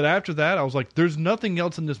that after that I was like, there's nothing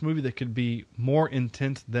else in this movie that could be more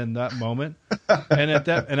intense than that moment. And at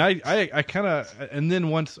that, and I kind of, and then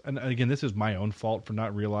once, and again, this is my own fault for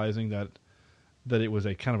not realizing that it was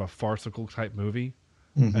a kind of a farcical type movie.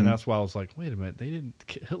 Mm-hmm. And that's why I was like, wait a minute,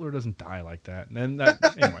 Hitler doesn't die like that. And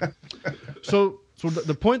anyway, so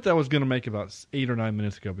the point that I was going to make about 8 or 9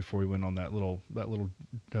 minutes ago, before we went on that little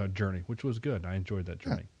journey, which was good, I enjoyed that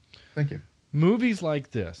journey. Yeah, thank you. Movies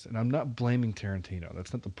like this, and I'm not blaming Tarantino.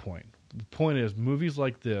 That's not the point. The point is, movies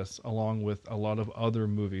like this, along with a lot of other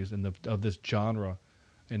movies of this genre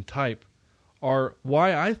and type, are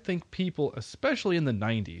why I think people, especially in the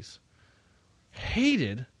 90s,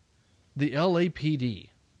 hated the LAPD.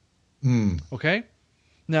 Okay?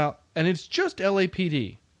 Now, and it's just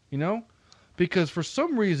LAPD, because for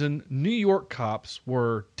some reason, New York cops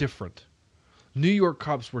were different. New York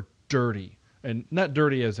cops were dirty, and not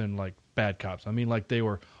dirty as in like bad cops. I mean, like they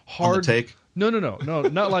were hard. On the take? No,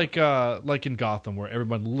 not like in Gotham where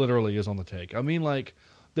everyone literally is on the take. I mean, like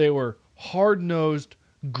they were hard-nosed,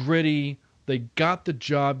 gritty. They got the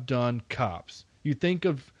job done cops. You think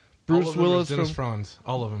of Bruce Willis Dennis from Franz,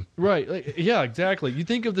 all of them. Right? Like, yeah, exactly. You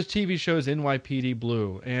think of the TV shows NYPD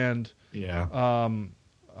Blue and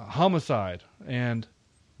Homicide, and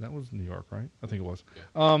that was New York, right? I think it was.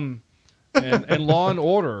 Yeah. And Law and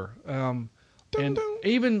Order, and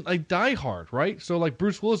even like Die Hard, right? So like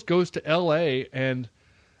Bruce Willis goes to L.A. and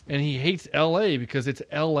he hates L.A. because it's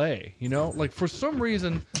L.A. You know, like for some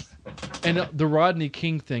reason, and the Rodney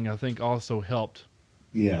King thing I think also helped.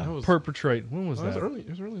 Yeah, perpetrate. When was that? It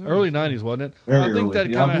was early 90s, wasn't it? Very I think early.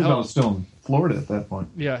 that kind of helped. I was still in Florida at that point.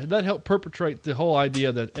 Yeah, that helped perpetrate the whole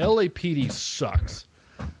idea that LAPD sucks.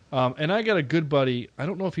 And I got a good buddy. I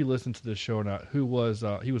don't know if he listened to this show or not. Who was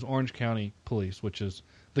he was Orange County Police, which is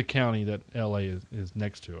the county that LA is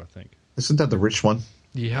next to, I think. Isn't that the rich one?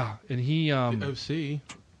 Yeah, and he the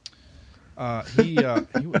OC. He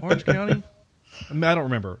Orange County. I mean, I don't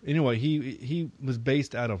remember. Anyway, he was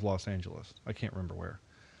based out of Los Angeles. I can't remember where.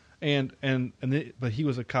 But he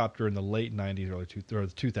was a cop during the late 90s, or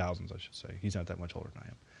the 2000s, I should say. He's not that much older than I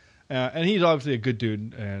am. And he's obviously a good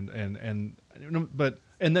dude, but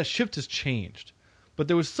that shift has changed. But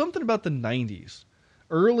there was something about the 90s,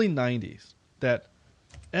 early 90s, that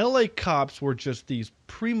LA cops were just these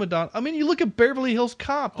prima donna. I mean, you look at Beverly Hills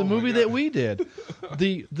Cop, the movie that we did.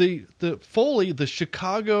 The Foley, the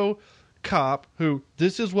Chicago cop who,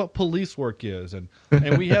 this is what police work is, and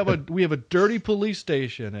we have a dirty police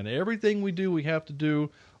station, and everything we do we have to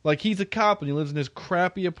do like he's a cop, and he lives in his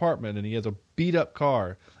crappy apartment, and he has a beat up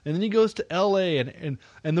car, and then he goes to LA and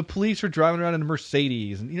the police are driving around in a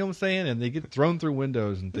Mercedes, and you know what I'm saying, and they get thrown through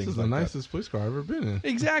windows and things like that. This is the nicest police car I've ever been in.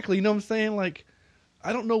 Exactly, you know what I'm saying? Like,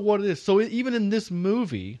 I don't know what it is. So even in this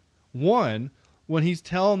movie, when he's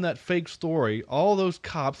telling that fake story, all those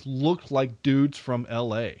cops looked like dudes from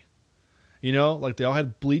LA. You know, like they all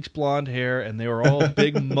had bleach blonde hair, and they were all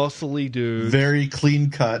big, muscly dudes. Very clean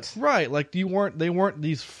cut. Right, like they weren't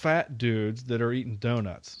these fat dudes that are eating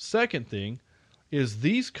donuts. Second thing is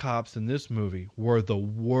these cops in this movie were the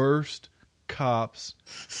worst cops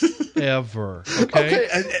ever. Okay,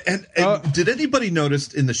 and did anybody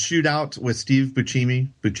notice in the shootout with Steve Buscemi?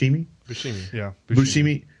 Yeah,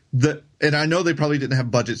 Buscemi. And I know they probably didn't have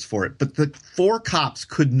budgets for it, but the 4 cops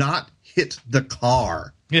could not hit the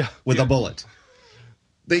car. Yeah, with a bullet.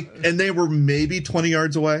 They were maybe 20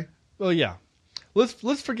 yards away. Well, yeah.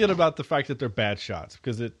 Let's forget about the fact that they're bad shots,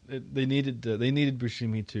 because they needed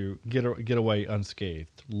Buscemi to get away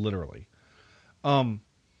unscathed, literally.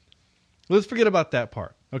 Let's forget about that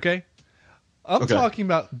part, okay? I'm talking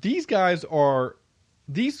about these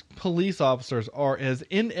police officers are as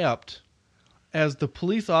inept as the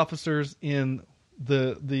police officers in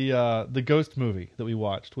the Ghost movie that we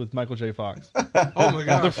watched with Michael J. Fox. Oh my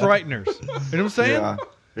God, The Frighteners. You know what I'm saying?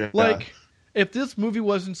 Yeah. Like, if this movie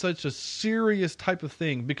wasn't such a serious type of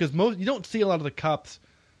thing, because you don't see a lot of the cops,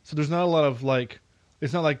 so there's not a lot of like,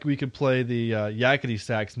 it's not like we could play the yakety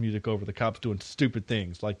sax music over the cops doing stupid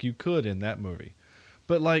things like you could in that movie,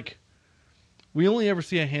 but like, we only ever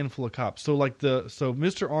see a handful of cops. So like so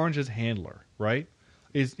Mr. Orange's handler, right,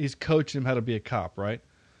 is coaching him how to be a cop, right?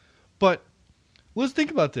 But let's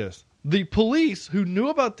think about this. The police who knew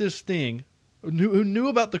about this thing, who knew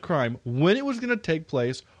about the crime, when it was going to take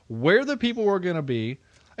place, where the people were going to be,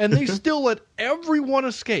 and they still let everyone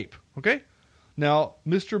escape. Okay? Now,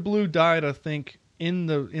 Mr. Blue died, I think, in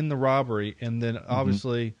the robbery, and then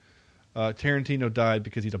obviously Tarantino died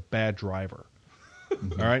because he's a bad driver.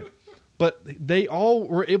 All right? But they all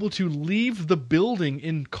were able to leave the building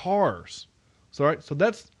in cars. So, all right? So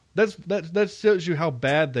that shows you how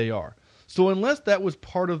bad they are. So unless that was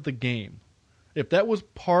part of the game, if that was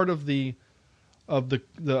part of the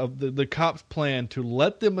cops' plan to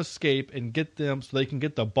let them escape and get them so they can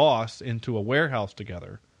get the boss into a warehouse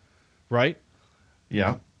together, right?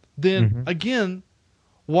 Yeah. Then again,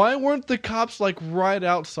 why weren't the cops like right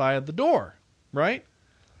outside the door, right?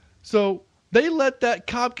 So they let that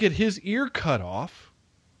cop get his ear cut off,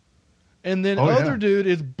 and then other dude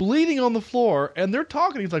is bleeding on the floor, and they're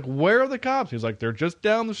talking. He's like, "Where are the cops?" He's like, "They're just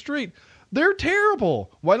down the street." They're terrible.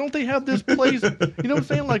 Why don't they have this place? You know what I'm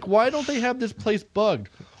saying? Like, why don't they have this place bugged?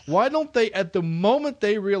 Why don't they, at the moment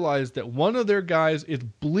they realize that one of their guys is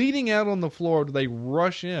bleeding out on the floor, do they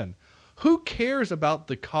rush in? Who cares about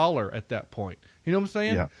the collar at that point? You know what I'm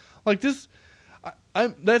saying? Yeah. Like this,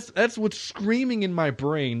 that's what's screaming in my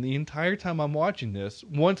brain the entire time I'm watching this.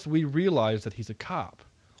 Once we realize that he's a cop,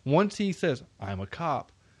 once he says, "I'm a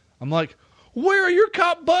cop," I'm like, where are your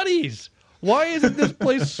cop buddies? Why isn't this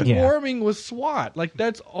place swarming with SWAT? Like,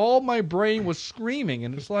 that's all my brain was screaming.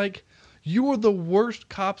 And it's like, you are the worst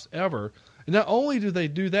cops ever. And not only do they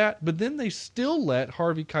do that, but then they still let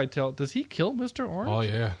Harvey Keitel... Does he kill Mr. Orange? Oh,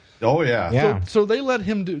 yeah. Oh yeah. Yeah. So they let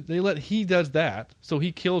him do. He does that. So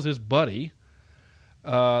he kills his buddy.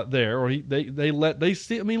 There, or they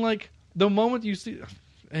see. I mean, like the moment you see.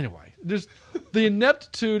 Anyway, there's the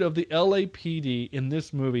ineptitude of the LAPD in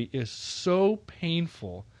this movie is so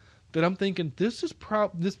painful that I'm thinking this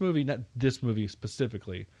movie, not this movie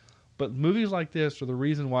specifically, but movies like this are the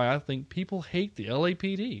reason why I think people hate the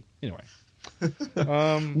LAPD. Anyway,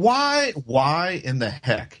 why in the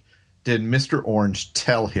heck did Mr. Orange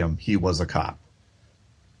tell him he was a cop?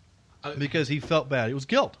 Because he felt bad. It was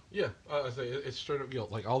guilt. Yeah, I say it's straight up guilt.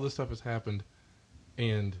 Like all this stuff has happened,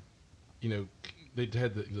 and they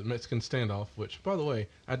had the Mexican standoff, which, by the way,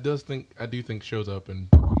 I do think shows up in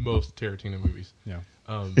most Tarantino movies. Yeah,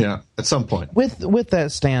 yeah, at some point. With that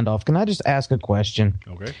standoff, can I just ask a question?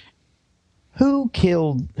 Okay. Who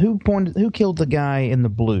killed the guy in the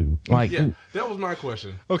blue? Like, that was my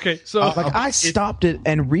question. Okay, so I stopped it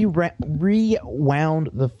and rewound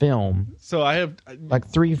the film. So I have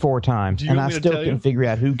like 3-4 times, and I still couldn't figure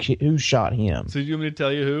out who shot him. So do you want me to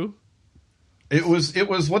tell you who? It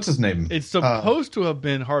was what's his name? It's supposed to have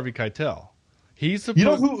been Harvey Keitel. He's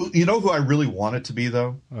supposed. You know who I really want it to be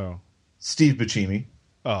though? Oh, Steve Buscemi.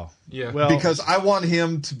 Oh, yeah. Well, because I want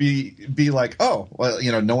him to be like, oh, well,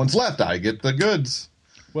 no one's left. I get the goods.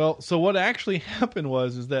 Well, so what actually happened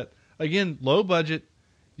is that, again, low budget,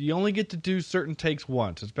 you only get to do certain takes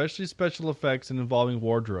once, especially special effects and involving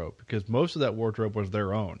wardrobe, because most of that wardrobe was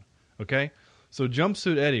their own. Okay? So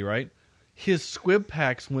Jumpsuit Eddie, right? His squib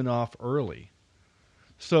packs went off early.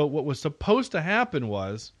 So what was supposed to happen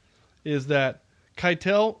is that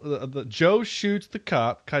Keitel, Joe shoots the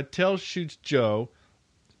cop, Keitel shoots Joe,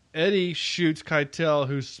 Eddie shoots Keitel,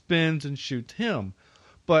 who spins and shoots him.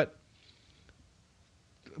 But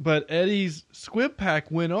Eddie's squib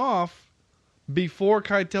pack went off before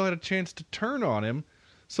Keitel had a chance to turn on him.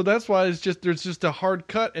 So that's why there's just a hard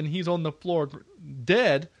cut and he's on the floor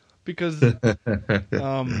dead because there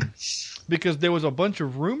was a bunch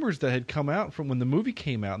of rumors that had come out from when the movie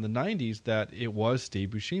came out in the 90s that it was Steve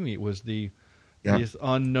Buscemi. It was this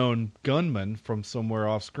unknown gunman from somewhere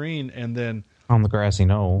off screen, and then on the grassy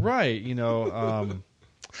knoll. Right,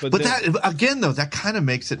 but that again though, that kind of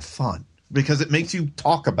makes it fun because it makes you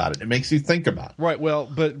talk about it. It makes you think about it. Right. Well,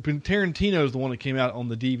 but Tarantino is the one that came out on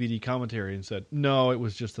the DVD commentary and said, no, it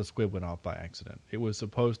was just the squib went off by accident. It was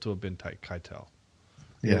supposed to have been Keitel.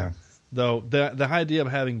 Yeah. Though the idea of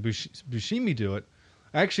having Buscemi do it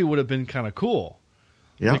actually would have been kind of cool.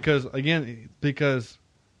 Yeah. Because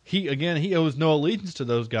he owes no allegiance to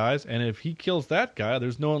those guys, and if he kills that guy,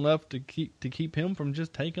 there's no one left to keep him from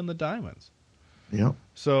just taking the diamonds. Yeah.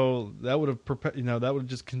 So that would have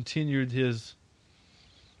just continued his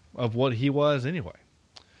of what he was anyway.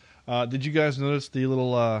 Did you guys notice the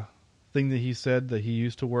little thing that he said that he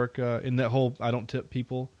used to work in that whole I don't tip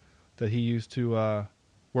people, that he used to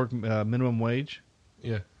work minimum wage?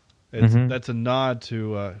 Yeah. That's a nod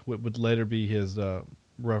to what would later be his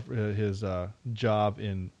job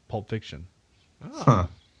in Pulp Fiction. Huh.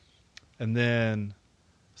 And then,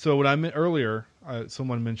 so what I meant earlier,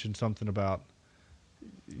 someone mentioned something about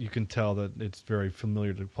you can tell that it's very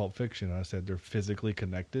familiar to Pulp Fiction. I said they're physically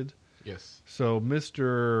connected. Yes. So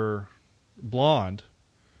Mr. Blonde,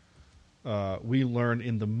 we learn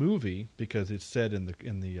in the movie, because it's said in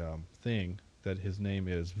the thing that his name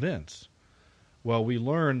is Vince. Well, we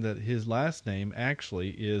learn that his last name actually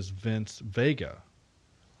is Vince Vega,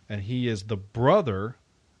 and he is the brother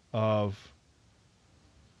of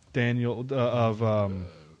Daniel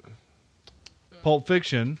Pulp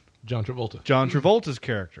Fiction. John Travolta. John Travolta's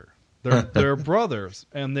character. They're brothers,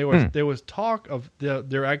 and there was talk of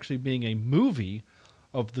there actually being a movie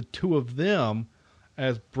of the two of them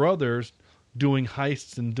as brothers doing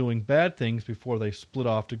heists and doing bad things before they split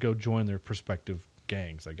off to go join their respective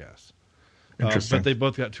gangs, I guess. Interesting. But they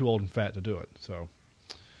both got too old and fat to do it. So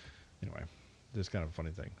anyway, this is kind of a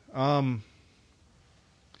funny thing.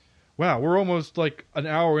 Wow, we're almost like an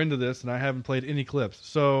hour into this, and I haven't played any clips.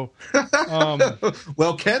 So,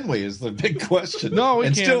 well, can we? Is the big question. No, we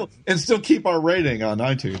can't. Still keep our rating on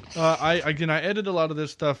iTunes. I edited a lot of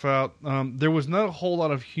this stuff out. There was not a whole lot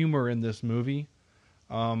of humor in this movie.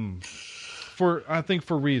 For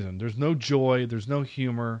reason. There's no joy. There's no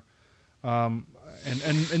humor. And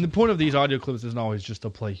the point of these audio clips isn't always just to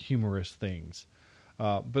play humorous things.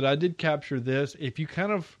 But I did capture this. If you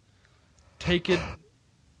kind of take it,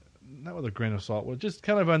 not with a grain of salt, but just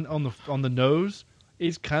kind of on the nose,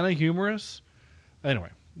 it's kind of humorous. Anyway,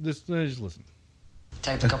 just listen.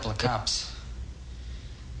 Tagged a couple of cops.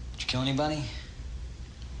 Did you kill anybody?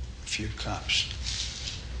 A few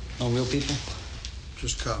cops. No real people?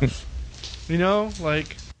 Just cops.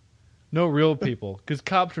 No real people, because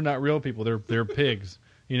cops are not real people. They're pigs.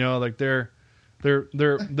 You know, like they're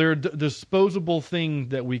disposable thing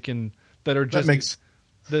that we can that are just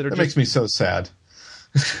that makes me so sad.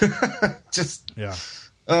 Just yeah.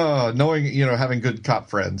 Knowing having good cop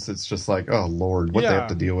friends, it's just like, oh Lord, what they have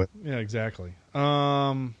to deal with. Yeah, exactly.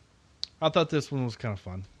 I thought this one was kind of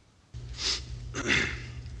fun.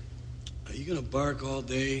 Are you gonna bark all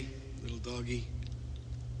day, little doggy,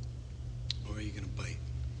 or are you gonna bite?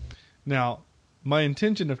 Now, my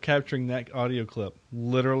intention of capturing that audio clip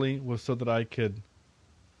literally was so that I could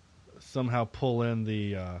somehow pull in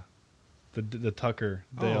the Tucker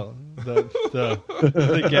Dale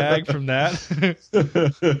the gag from that.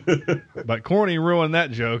 But Corny ruined that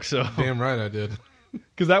joke, so damn right I did.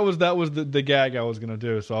 Because that was the gag I was gonna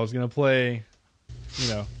do. So I was gonna play,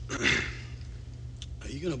 Are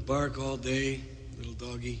you gonna bark all day, little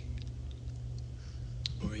doggy,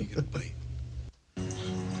 or are you gonna bite?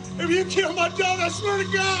 If you kill my dog, I swear to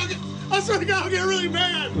God, I'll get really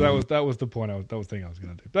mad. That was the point. That was the thing I was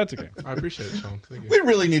going to do. That's okay. I appreciate it, Sean. Thank you. We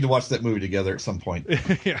really need to watch that movie together at some point.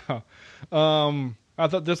 Yeah. I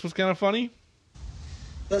thought this was kind of funny.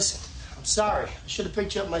 Listen, I'm sorry. I should have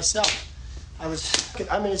picked you up myself.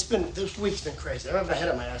 This week's been crazy. I have my head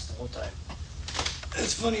on my ass the whole time.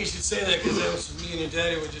 It's funny you should say that, because that was what me and your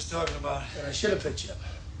daddy were just talking about. And I should have picked you up.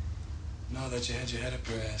 Now that you had your head up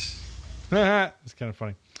your ass. It's kind of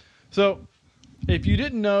funny. So, if you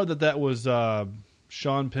didn't know that was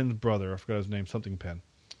Sean Penn's brother, I forgot his name, something Penn.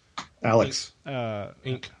 Alex.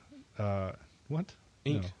 Ink. What?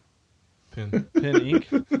 Ink. No. Penn. Penn Ink?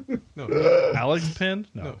 No. Alex Penn?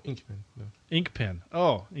 No, Ink Penn. No. Ink Pen.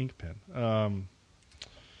 Oh, Ink Pen.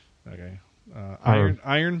 Okay.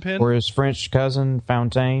 Iron Pen? Or his French cousin,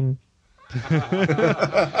 Fontaine.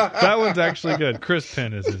 That one's actually good. Chris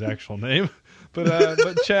Penn is his actual name.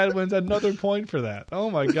 But Chad wins another point for that. Oh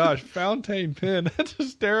my gosh, Fontaine Penn. That's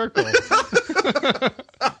hysterical.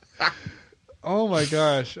 Oh my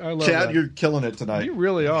gosh, I love Chad, that. you're killing it tonight. You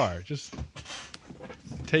really are. Just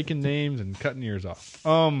taking names and cutting ears off.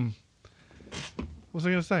 What was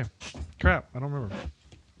I going to say? Crap, I don't remember.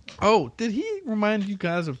 Oh, did he remind you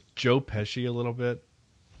guys of Joe Pesci a little bit?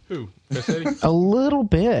 Who? Eddie? A little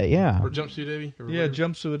bit, yeah. Or Jumpsuit Eddie? Yeah,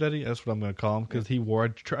 Jumpsuit Eddie. That's what I'm going to call him, because he wore a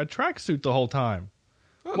tracksuit the whole time.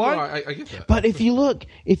 Oh, no, I get that. But if you look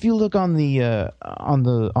on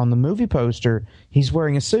the movie poster, he's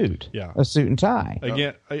wearing a suit. Yeah, a suit and tie.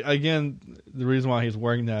 Again, the reason why he's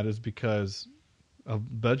wearing that is because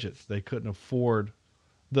of budgets. They couldn't afford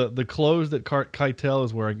the clothes that Keitel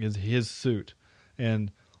is wearing is his suit,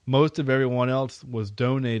 and most of everyone else was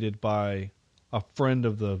donated by a friend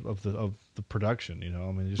of the production.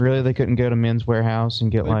 I mean, really, they couldn't go to Men's Warehouse and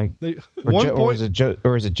get or is it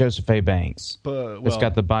Joseph A. Banks? It's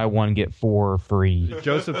got the buy one get four free.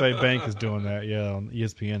 Joseph A. Banks is doing that. Yeah, on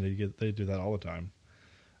ESPN they do that all the time.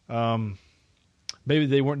 Maybe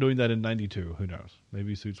they weren't doing that in '92. Who knows?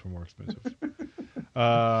 Maybe suits were more expensive.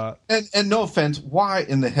 And no offense, why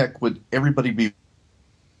in the heck would everybody be?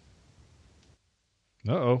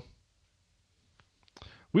 Uh-oh.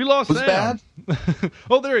 We lost was Sam. Bad?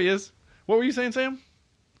 Oh, there he is. What were you saying, Sam?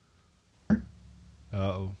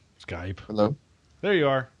 Uh-oh. Skype. Hello? There you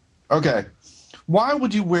are. Okay. Why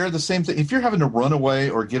would you wear the same thing? If you're having to run away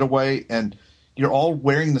or get away and you're all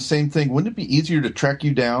wearing the same thing, wouldn't it be easier to track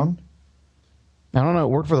you down? I don't know. It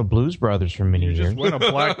worked for the Blues Brothers for many years. You're just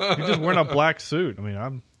wearing a black suit. I mean, I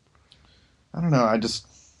don't know. I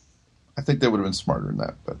think they would have been smarter than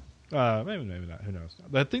that, but maybe not. Who knows?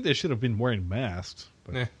 I think they should have been wearing masks.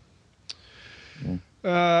 But... Yeah.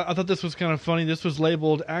 I thought this was kind of funny. This was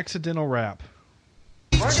labeled accidental rap.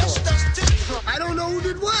 I don't know who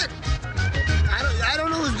did what. I don't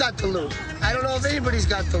know who's got the loot. I don't know if anybody's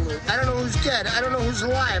got the loot. I don't know who's dead. I don't know who's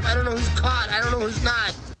alive. I don't know who's caught. I don't know who's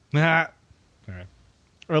not. All right.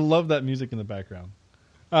 I love that music in the background.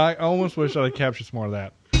 I almost wish I had captured some more of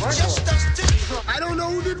that. I don't know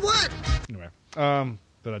who did what. Anyway,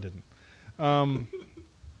 but I didn't.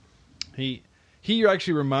 He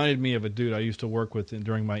actually reminded me of a dude I used to work with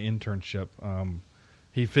during my internship.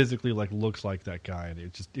 He physically looks like that guy, and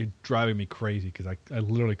it's driving me crazy because I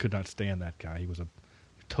literally could not stand that guy. He was a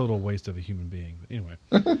total waste of a human being. But anyway,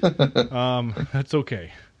 that's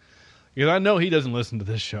okay because I know he doesn't listen to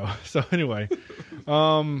this show. So anyway,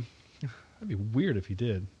 that'd be weird if he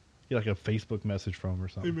did. Get a Facebook message from him or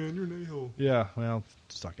something. Hey man, you're an a-hole. Yeah, well,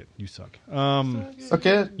 suck it. You suck. Suck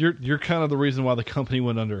it. You're kind of the reason why the company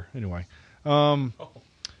went under. Anyway,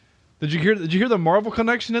 did you hear the Marvel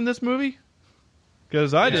connection in this movie?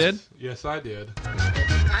 Because I did. Yes, I did.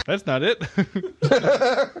 That's not it.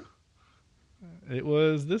 It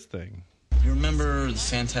was this thing. You remember the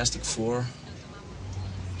Fantastic Four?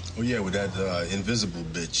 Oh, yeah, with that invisible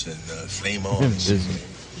bitch and Flame On.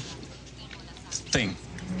 Thing.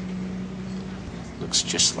 Looks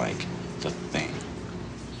just like the Thing.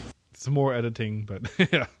 Some more editing, but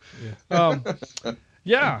yeah.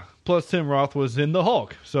 Yeah. Plus, Tim Roth was in the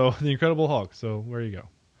Hulk, so the Incredible Hulk. So there you go.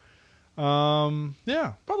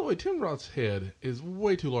 Yeah. By the way, Tim Roth's head is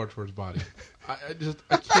way too large for his body. I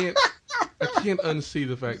can't unsee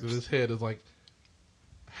the fact that his head is like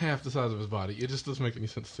half the size of his body. It just doesn't make any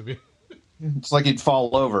sense to me. It's like he'd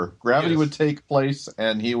fall over. Gravity would take place,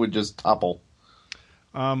 and he would just topple.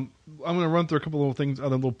 I'm going to run through a couple little things,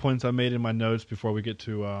 other little points I made in my notes before we get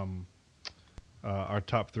to our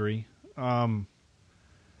top three. In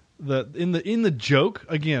the joke,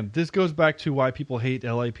 again, this goes back to why people hate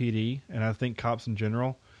LAPD and I think cops in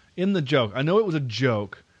general. In the joke, I know it was a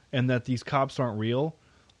joke and that these cops aren't real,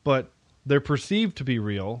 but they're perceived to be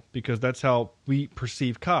real because that's how we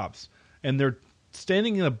perceive cops. And they're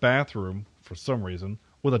standing in a bathroom for some reason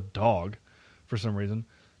with a dog for some reason,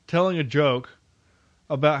 telling a joke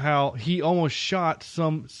about how he almost shot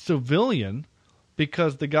some civilian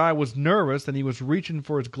because the guy was nervous and he was reaching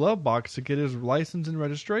for his glove box to get his license and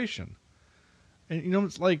registration. And,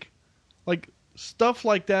 it's like stuff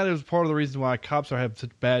like that is part of the reason why cops have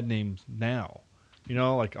such bad names now.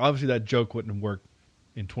 Obviously that joke wouldn't work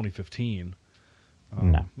in 2015.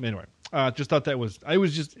 No. Anyway, just thought that was... I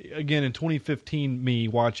was just, again, in 2015, me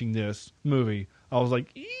watching this movie, I was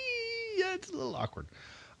like, yeah, it's a little awkward.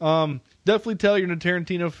 Definitely tell you're in a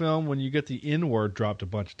Tarantino film when you get the N-word dropped a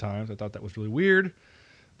bunch of times. I thought that was really weird.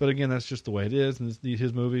 But again, that's just the way it is in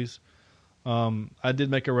his movies. I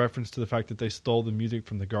did make a reference to the fact that they stole the music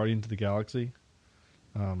from the Guardians of the Galaxy.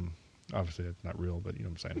 Obviously, it's not real, but you know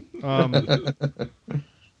what I'm saying.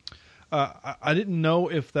 I didn't know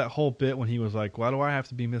if that whole bit when he was like, why do I have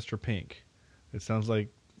to be Mr. Pink? It sounds like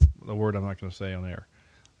a word I'm not going to say on air.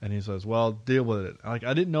 And he says, well, deal with it. I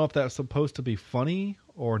didn't know if that was supposed to be funny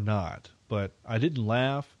or not, but I didn't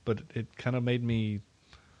laugh, but it kind of made me...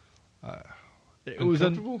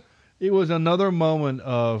 it was another moment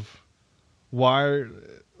of, why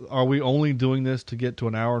are we only doing this to get to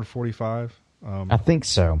an hour and 45? I think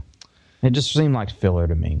so. It just seemed like filler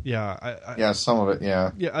to me. Yeah. Yeah, some of it,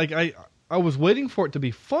 yeah. Yeah, I was waiting for it to be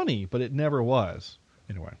funny, but it never was.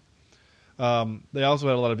 Anyway. They also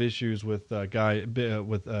had a lot of issues with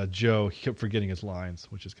Joe. He kept forgetting his lines,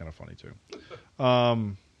 which is kind of funny too.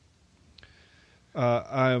 And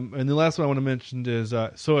the last one I want to mention is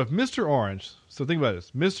so if Mr. Orange. So think about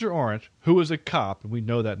this: Mr. Orange, who is a cop, and we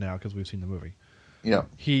know that now because we've seen the movie. Yeah,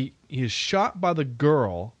 he is shot by the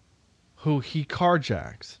girl who he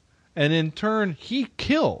carjacks, and in turn he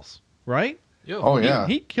kills. Right? Yeah.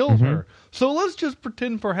 He kills her. So let's just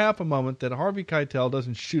pretend for half a moment that Harvey Keitel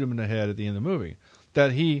doesn't shoot him in the head at the end of the movie.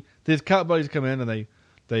 That his cop buddies come in and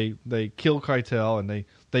they kill Keitel and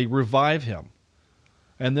they revive him.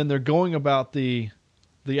 And then they're going about the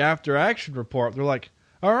after action report. They're like,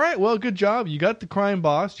 all right, well, good job. You got the crime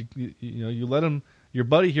boss. You let him, your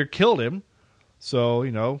buddy here killed him.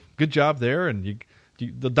 So, good job there. And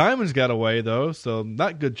the diamonds got away though. So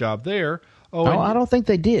not good job there. I don't think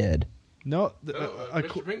they did. No,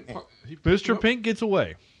 Mr. Pink gets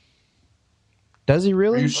away. Does he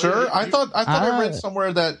really? Are you sure? I thought I read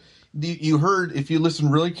somewhere that you heard, if you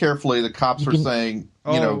listen really carefully, the cops were saying,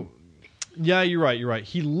 Yeah, you're right.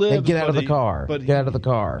 He lives. Hey, get out of the car. Get out of the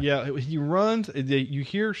car. Yeah, he runs. You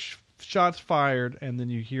hear shots fired, and then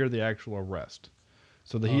you hear the actual arrest.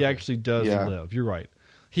 So that he actually does live. You're right.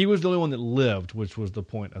 He was the only one that lived, which was the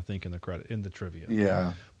point, I think, in the trivia.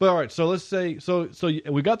 Yeah. But all right, so let's say so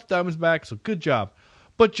we got the diamonds back. So good job,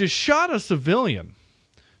 but you shot a civilian,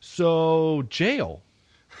 so jail.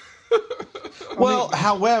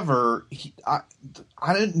 However,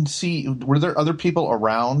 I didn't see. Were there other people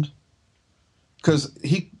around? Because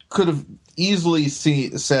he could have easily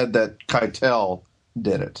said that Keitel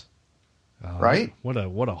did it, right? What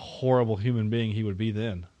a horrible human being he would be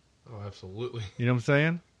then. Oh, absolutely. You know what I'm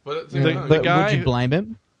saying? But the guy, would you blame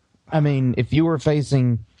him? I mean, if you were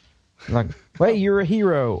facing, hey, you're a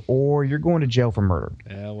hero, or you're going to jail for murder.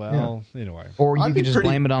 Yeah, anyway. Or you could just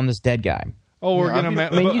blame it on this dead guy. Oh, we're gonna.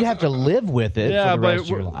 I mean, you'd have to live with it for the rest of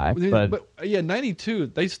your life. But 92,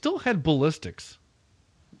 they still had ballistics.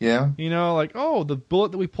 Yeah. The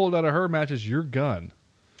bullet that we pulled out of her matches your gun.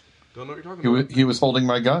 Don't know what you're talking about. He was holding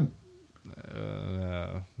my gun.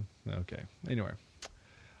 Okay. Anyway.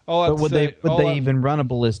 But would they even run a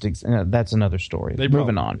ballistics? That's another story.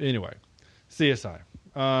 Moving on. Anyway, CSI.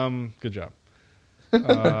 Good job.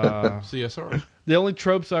 CSR. The only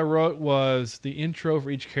tropes I wrote was the intro for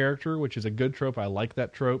each character, which is a good trope. I like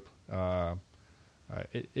that trope.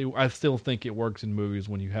 I still think it works in movies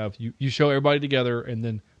when you show everybody together and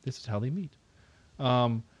then this is how they meet.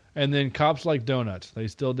 And then Cops Like Donuts. They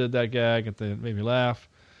still did that gag and it made me laugh.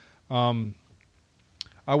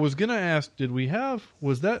 I was going to ask,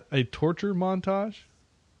 was that a torture montage?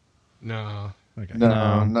 No. Okay.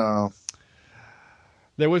 No.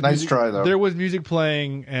 There was nice music, try, though. There was music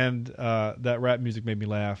playing, and that rap music made me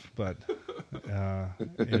laugh. But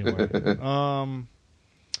anyway,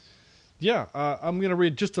 I'm gonna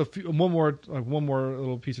read just one more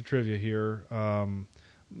little piece of trivia here.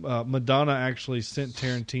 Madonna actually sent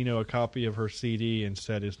Tarantino a copy of her CD and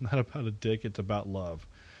said it's not about a dick, it's about love,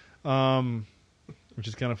 which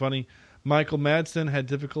is kind of funny. Michael Madsen had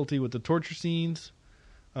difficulty with the torture scenes,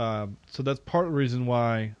 so that's part of the reason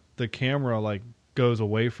why the camera goes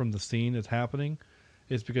away from the scene that's happening.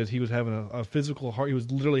 Is because he was having he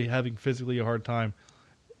was literally having physically a hard time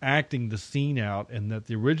acting the scene out, and that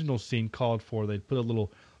the original scene called for they'd put a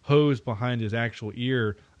little hose behind his actual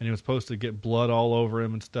ear, and he was supposed to get blood all over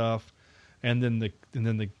him and stuff. And then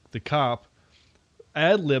the cop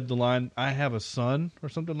ad-libbed the line, "I have a son," or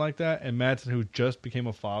something like that, and Madsen, who just became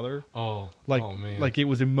a father, oh man, it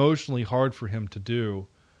was emotionally hard for him to do.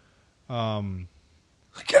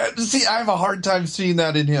 See, I have a hard time seeing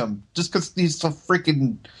that in him, just because he's a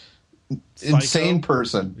freaking insane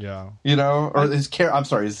person. Yeah, or his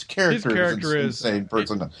character is an insane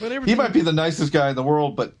person. He might be the nicest guy in the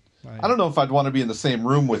world, but I don't know if I'd want to be in the same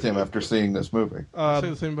room with him after seeing this movie. I'll say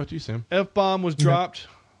the same about you, Sam. F-bomb was dropped.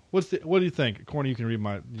 What do you think, Corny? You can read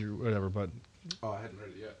your whatever, but I hadn't read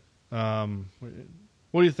it yet.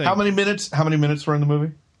 What do you think? How many minutes were in the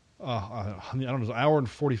movie? I don't know, an hour and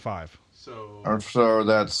 45. So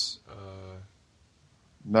that's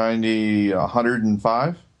 90,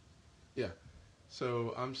 105? Yeah.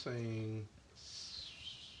 So I'm saying...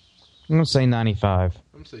 I'm going to say 95. I'm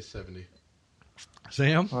going to say 70.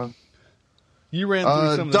 Sam? You ran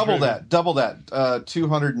through some of the Double that.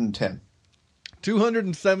 210.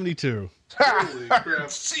 272. Holy crap.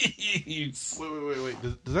 Jeez.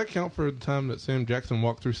 Wait. Does that count for the time that Sam Jackson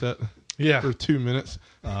walked through set? Yeah. For 2 minutes?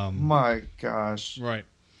 My gosh. Right.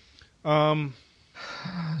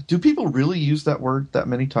 Do people really use that word that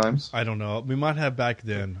many times? I don't know. We might have back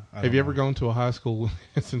then. Have you ever gone to a high school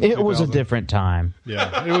since It 2000? was a different time.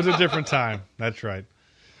 Yeah, it was a different time. That's right.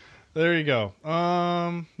 There you go.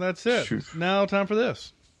 That's it. Shoot. Now time for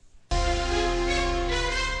this.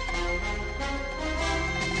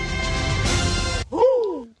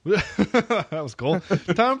 That was cool.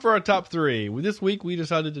 Time for our top three. This week we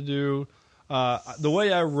decided to do, the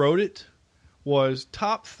way I wrote it was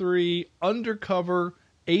top 3 undercover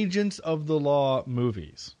agents of the law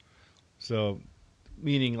movies. So,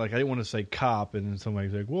 meaning, I didn't want to say cop, and then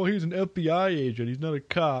somebody's like, well, he's an FBI agent, he's not a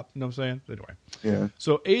cop. You know what I'm saying? Anyway. Yeah.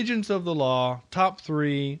 So, agents of the law, top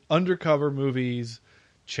 3 undercover movies.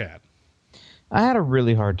 Chad. I had a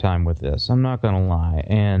really hard time with this. I'm not going to lie.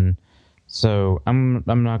 And so I'm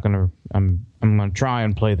going to try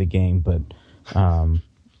and play the game, but,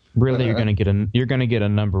 really, you're gonna get a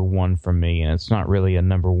number 1 from me, and it's not really a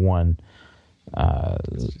number 1.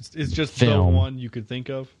 It's just film. the one you could think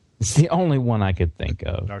of. It's the only one I could think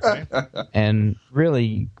of. Okay. And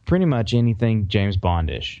really, pretty much anything James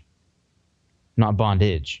Bondish, not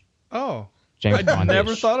bondage. Oh, James I Bondish.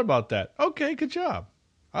 never thought about that. Okay, good job.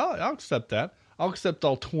 I'll accept that. I'll accept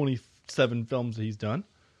all 27 films that he's done.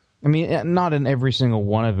 I mean, not in every single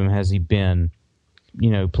one of them has he been.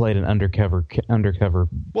 Played an undercover.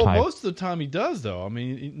 Well, type. most of the time he does, though. I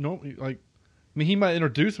mean, he might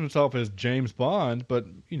introduce himself as James Bond, but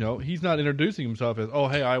he's not introducing himself as, oh,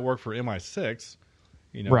 hey, I work for MI6.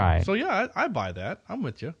 Right. So yeah, I buy that. I'm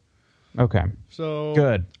with you. Okay. So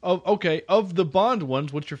good. Okay, of the Bond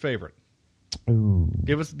ones, what's your favorite? Ooh.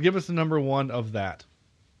 Give us the number 1 of that.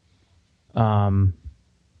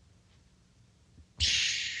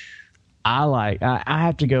 I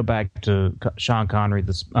have to go back to Sean Connery,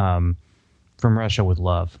 from Russia with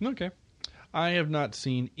Love. Okay. I have not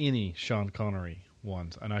seen any Sean Connery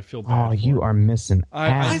ones, and I feel bad. Oh, you are missing.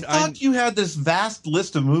 I thought you had this vast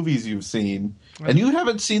list of movies you've seen, and you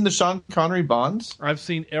haven't seen the Sean Connery Bonds? I've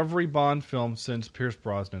seen every Bond film since Pierce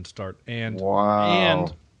Brosnan start, and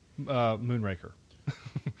Moonraker.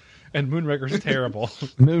 And Moonraker's terrible.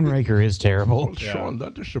 Moonraker is terrible. Yeah. Sean,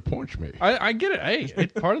 that disappoints me. I get it. Hey,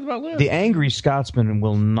 it's part of my list. The Angry Scotsman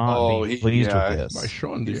will not be pleased with this. By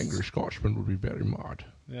Sean, the Angry Scotsman would be very mad.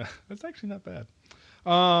 Yeah, that's actually not bad.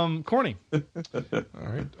 Corny. All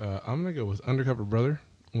right, I'm gonna go with Undercover Brother.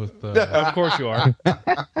 With of course you are.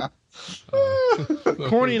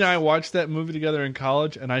 Corny and I watched that movie together in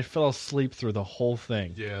college, and I fell asleep through the whole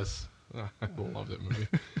thing. Yes, I love that movie.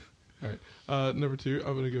 All right. Number 2,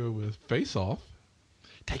 I'm going to go with Face Off.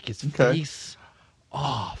 Take his face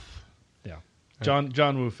off. Yeah.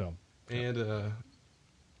 John Woo film. And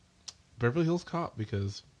Beverly Hills Cop,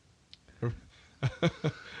 because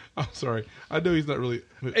I'm sorry, I know he's not really.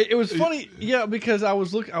 It was funny, yeah, because I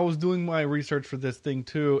was doing my research for this thing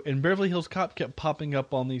too, and Beverly Hills Cop kept popping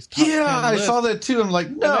up on these top 10 I lists. saw that too. I'm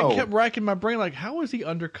like, no. And I kept racking my brain, like, how is he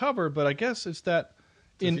undercover? But I guess it's that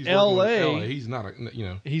in LA, he's not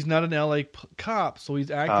he's not an LA cop, so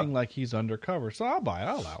he's acting like he's undercover. So I'll buy it.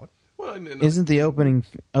 I'll allow it. Well, isn't the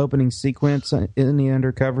opening sequence, isn't he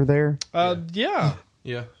undercover there? Yeah.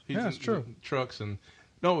 Yeah, it's true. Trucks and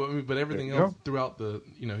but everything else throughout the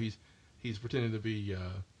he's pretending to be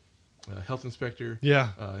a health inspector. Yeah.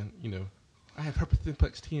 I have herpes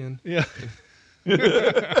simplex 10. Yeah. Anyway,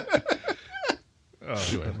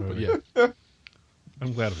 but yeah.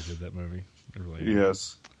 I'm glad we did that movie. I really am.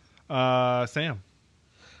 Yes. Sam.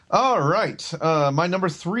 All right. My number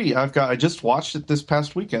 3, I just watched it this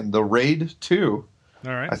past weekend, The Raid 2.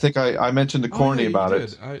 All right. I think I mentioned to Corny about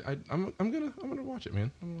it. I'm gonna watch it,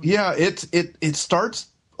 man. Yeah, it starts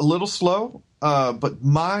a little slow, but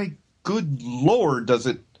my good Lord, does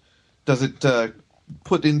it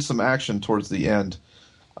put in some action towards the end.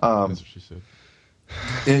 That's what she said.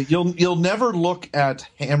 You'll never look at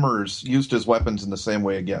hammers used as weapons in the same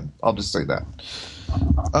way again. I'll just say that.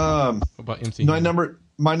 What about MC?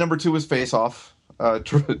 My number 2 is Face Off.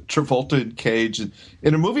 Travolta and Cage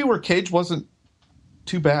in a movie where Cage wasn't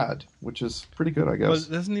too bad, which is pretty good, I guess.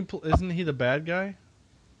 But isn't he the bad guy?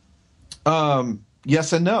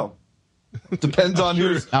 Yes and no. Depends on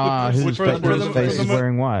whose face is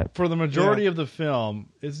wearing what. For the majority of the film,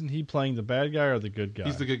 isn't he playing the bad guy or the good guy?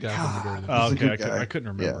 He's the good guy for the majority of the film. I couldn't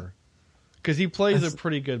remember. Because he plays a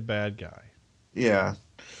pretty good bad guy. Yeah.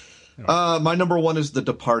 My number 1 is The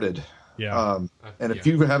Departed. Yeah. And if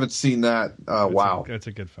you haven't seen that, wow. That's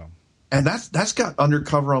a good film. And that's got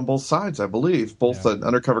undercover on both sides, I believe. Both an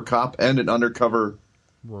undercover cop and an undercover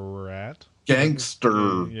rat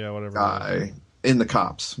gangster whatever guy in the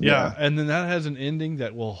cops. Yeah, and then that has an ending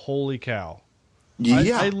that will, holy cow.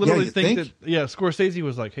 Yeah, I literally think that Scorsese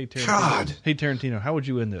was like, hey Tarantino, how would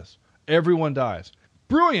you end this? Everyone dies.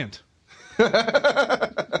 Brilliant.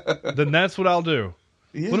 Then that's what I'll do.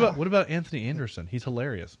 Yeah. What about Anthony Anderson? He's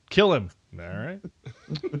hilarious. Kill him. All right.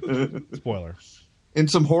 Spoiler. In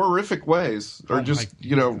some horrific ways, or just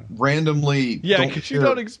randomly. Yeah, because you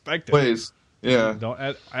don't expect it. Ways. Yeah, don't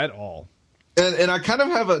at all. And I kind of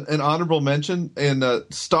have an honorable mention in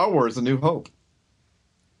Star Wars: A New Hope.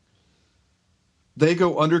 They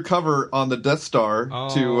go undercover on the Death Star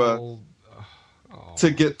to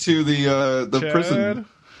get to the Chad, prison.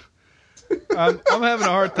 I'm having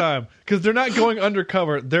a hard time because they're not going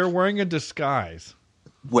undercover; they're wearing a disguise.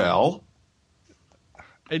 Well,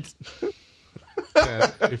 it's.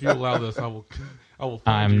 If you allow this, I will.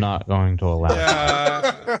 I'm not going to allow.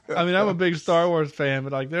 Yeah, I mean, I'm a big Star Wars fan,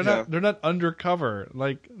 but like they're not undercover.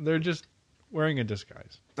 Like they're just wearing a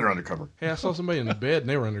disguise. They're undercover. Hey, I saw somebody in the bed and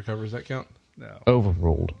they were undercover. Does that count? No.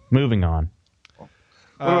 Overruled. Moving on. What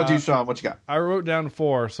about you, Sean? What you got? I wrote down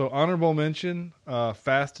 4. So honorable mention: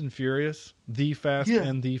 Fast and Furious, The Fast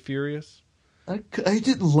and the Furious. I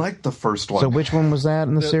didn't like the first one. So which one was that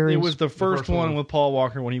in the series? It was the first one with Paul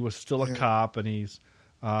Walker when he was still a cop, and he's.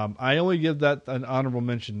 I only give that an honorable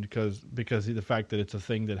mention because of the fact that it's a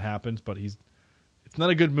thing that happens, but it's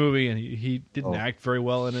not a good movie, and he didn't act very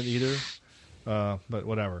well in it either. But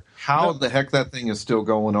whatever. How the heck that thing is still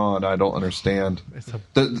going on, I don't understand.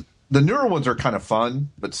 The newer ones are kind of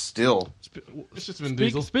fun, but still. It's just Vin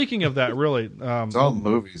Diesel. Speaking of that, really. It's all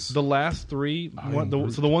movies. The last 3,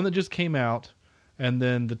 so the one that just came out, and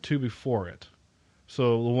then the 2 before it.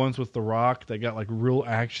 So the ones with The Rock that got like real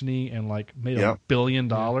actiony and like made $1 billion,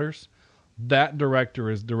 that director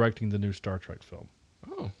is directing the new Star Trek film.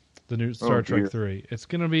 Oh. The new Star Trek 3. It's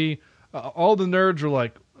going to be, all the nerds are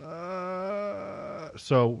like,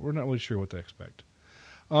 so we're not really sure what to expect.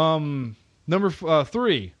 Number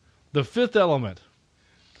 3, The Fifth Element.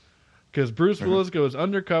 Because Bruce Willis goes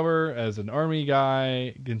undercover as an army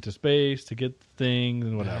guy into space to get things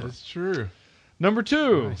and whatever. That's true. Number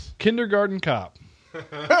 2, Kindergarten Cop. It's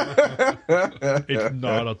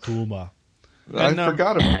not a tumor. I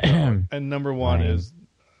forgot about that. And number 1 is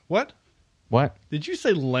what? What? Did you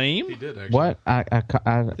say lame? He did actually. What? These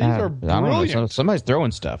are brilliant. I don't know. Somebody's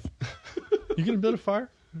throwing stuff. You gonna build a fire?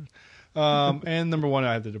 And number 1,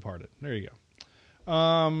 I have The Departed. There you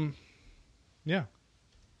go. Yeah.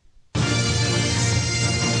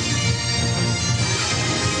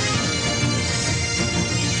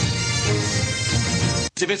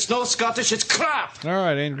 If it's no Scottish, it's crap. All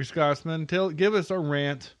right, Angry Scotsman, give us a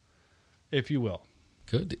rant if you will.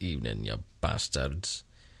 Good evening, you bastards.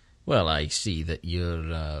 Well, I see that your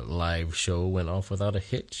live show went off without a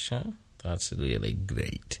hitch, huh? That's really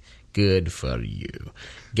great. Good for you.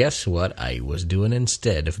 Guess what I was doing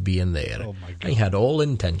instead of being there? Oh my God. I had all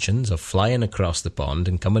intentions of flying across the pond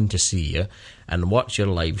and coming to see you and watch your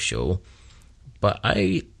live show, but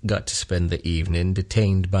I got to spend the evening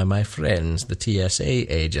detained by my friends, the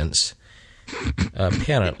TSA agents.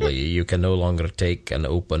 Apparently, you can no longer take an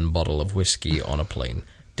open bottle of whiskey on a plane.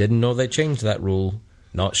 Didn't know they changed that rule.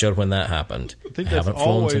 Not sure when that happened. I haven't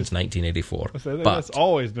flown since 1984. But that's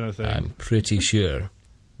always been a thing. I'm pretty sure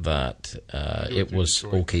that it was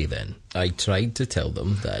okay then. I tried to tell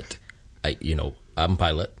them that, I'm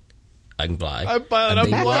pilot. I can fly. I'm pilot. I'm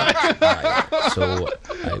fly. So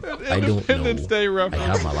I don't know. I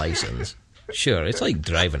have my license. Sure, it's like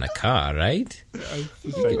driving a car, right?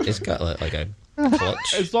 It's got like a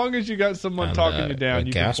clutch. As long as you got someone talking you down,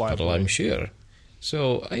 you gas can fly. Pedal, I'm sure.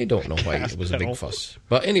 So I don't know why it was a big fuss.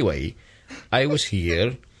 But anyway, I was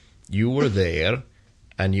here, you were there,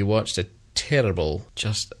 and you watched a terrible,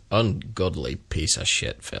 just ungodly piece of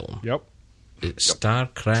shit film. Yep. Star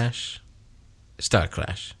Crash.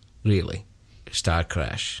 Really. Star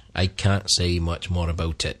Crash. I can't say much more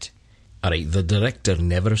about it. Alright, the director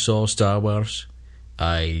never saw Star Wars.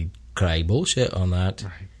 I cry bullshit on that.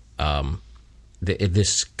 Right.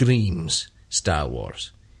 This screams Star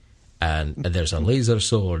Wars. And there's a laser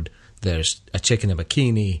sword, there's a chick in a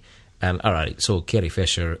bikini, and alright, so Carrie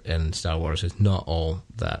Fisher in Star Wars is not all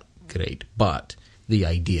that great, but the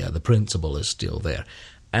idea, the principle is still there.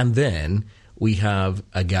 And then we have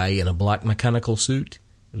a guy in a black mechanical suit.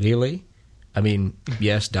 Really? I mean,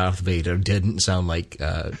 yes, Darth Vader didn't sound like,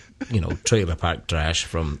 trailer park trash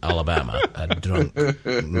from Alabama, a drunk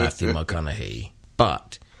Matthew McConaughey.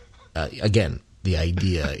 But, again, the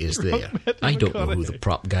idea is there. I don't know who the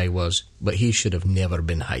prop guy was, but he should have never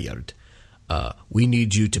been hired. We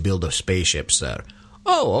need you to build a spaceship, sir.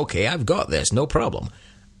 Oh, okay, I've got this, no problem.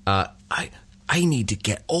 I need to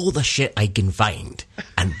get all the shit I can find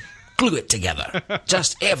and glue it together.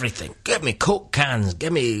 Just everything. Give me Coke cans,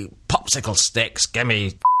 give me popsicle sticks, give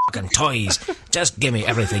me fucking toys. Just give me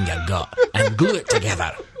everything you've got and glue it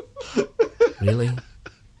together. Really?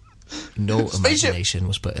 No imagination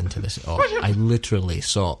was put into this at all. I literally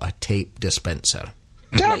saw a tape dispenser.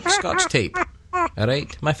 Like Scotch tape.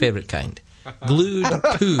 Alright? My favourite kind. Glued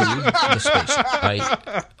to the space.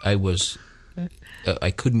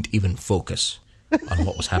 I couldn't even focus on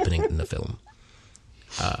what was happening in the film.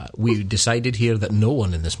 We decided here that no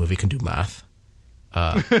one in this movie can do math.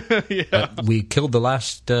 We killed the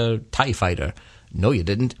last TIE fighter. No, you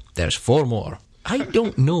didn't. There's 4 more. I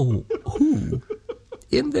don't know who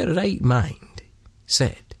in their right mind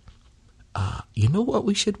said, you know what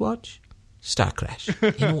we should watch? Star Crash.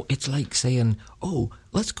 It's like saying, oh,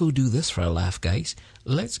 let's go do this for a laugh, guys.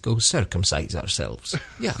 Let's go circumcise ourselves.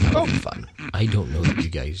 Yeah, that'll be fun. I don't know that you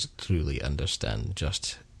guys truly understand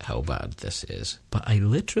just how bad this is, but I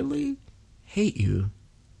literally hate you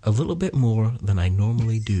a little bit more than I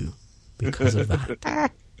normally do because of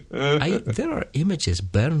that. There are images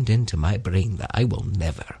burned into my brain that I will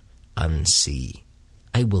never unsee.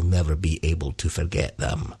 I will never be able to forget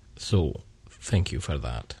them. So, thank you for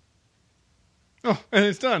that. Oh, and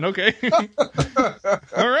it's done. Okay.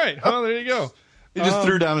 All right. Well, there you go. He just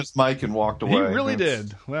threw down his mic and walked away. He really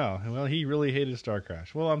did. Wow. Well, he really hated Star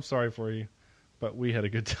Crash. Well, I'm sorry for you, but we had a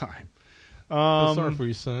good time. Sorry for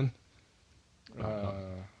you, son.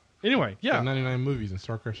 Anyway, yeah. 99 movies and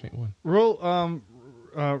Star Crash ain't one.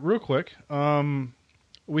 Real quick.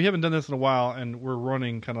 We haven't done this in a while, and we're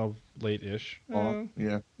running kind of late-ish.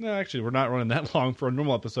 Yeah. No, actually, we're not running that long for a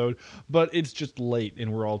normal episode, but it's just late,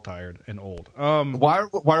 and we're all tired and old. Why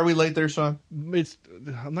are we late there, Sean?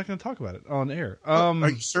 I'm not going to talk about it on air. Are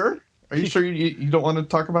you sure? Are you sure you don't want to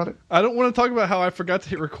talk about it? I don't want to talk about how I forgot to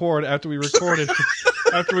hit record after we recorded,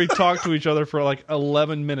 after we talked to each other for like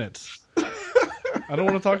 11 minutes. I don't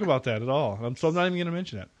want to talk about that at all. So I'm not even going to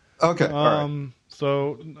mention it. Okay. All right.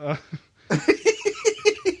 So...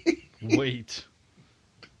 Wait.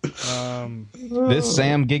 This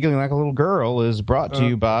Sam giggling like a little girl is brought to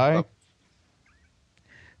you by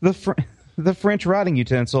the French writing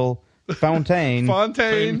utensil Fontaine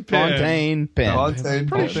pen.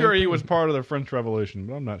 Pretty sure he was part of the French Revolution,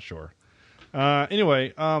 but I'm not sure.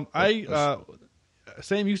 Anyway, Sam,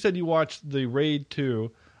 you said you watched the Raid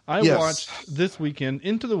 2. I watched this weekend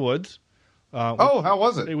Into the Woods. How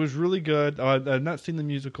was it? It was really good. I've not seen the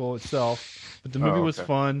musical itself, but the movie was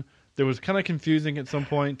fun. There was kind of confusing at some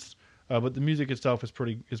points, but the music itself is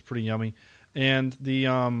pretty yummy. And the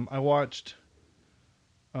I watched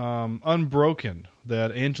Unbroken,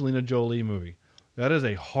 that Angelina Jolie movie. That is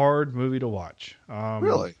a hard movie to watch.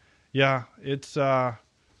 Really? Yeah, it's kind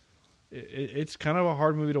of a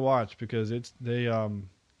hard movie to watch because they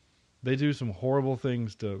do some horrible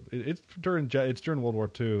things to. It's during World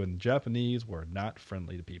War II, and Japanese were not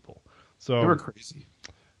friendly to people. So they were crazy.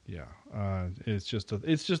 Yeah,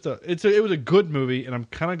 it was a good movie, and I'm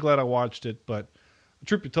kind of glad I watched it. But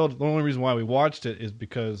truth be told, the only reason why we watched it is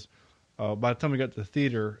because by the time we got to the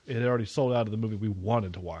theater, it had already sold out of the movie we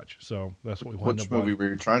wanted to watch. So that's what we wanted. Which movie were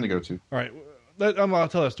you trying to go to? All right, I'll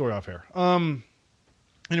tell that story off air.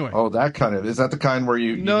 Anyway. Oh, that kind of, is that the kind where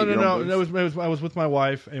you? No. I was with my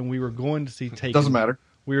wife, and we were going to see Taken. Doesn't matter.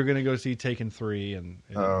 We were going to go see Taken 3, and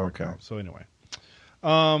okay. So anyway,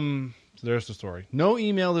 so there's the story. No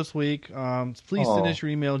email this week. Please send us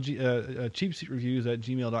your email,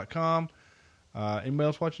 cheapseatreviews@gmail.com. Anybody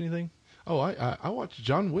else watch anything? Oh, I watched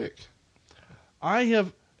John Wick.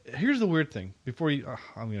 Here's the weird thing. Before you,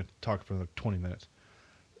 I'm going to talk for like 20 minutes.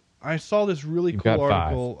 I saw this really cool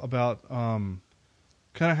article about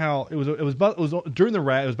kind of how it was about the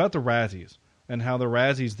Razzies, and how the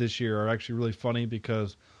Razzies this year are actually really funny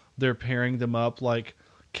because they're pairing them up. Like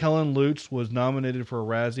Kellen Lutz was nominated for a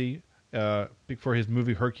Razzie for his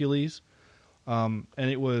movie Hercules, and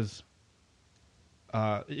it was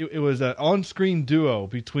an on-screen duo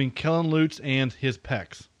between Kellen Lutz and his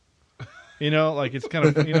pecs. Like it's kind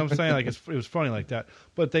of, what I'm saying? Like it was funny like that.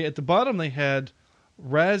 But at the bottom they had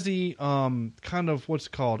Razzie, kind of what's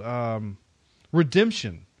it called,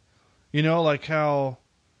 redemption. Like how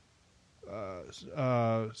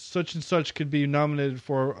such and such could be nominated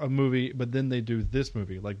for a movie, but then they do this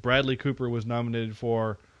movie. Like Bradley Cooper was nominated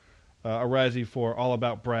for a Razzie for All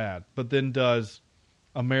About Brad, but then does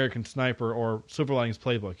American Sniper or Silver Linings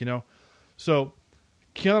Playbook. So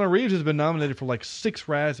Keanu Reeves has been nominated for like 6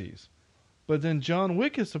 Razzies. But then John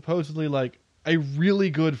Wick is supposedly like a really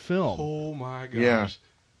good film. Oh my gosh. Yeah.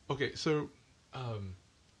 Okay, so I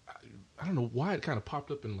don't know why it kind of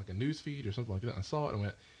popped up in like a news feed or something like that. I saw it and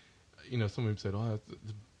went, somebody said, "Oh, that's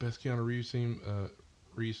the best Keanu Reeves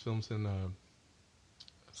film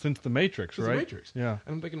since The Matrix, right?" The Matrix. Yeah.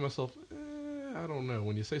 And I'm thinking to myself, I don't know.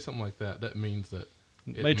 When you say something like that, that means that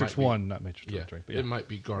Matrix 1, not Matrix 2. Yeah, Right? It might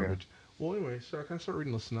be garbage. Yeah. Well, anyway, so I kind of started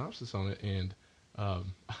reading the synopsis on it, and I'll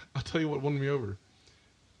tell you what won me over.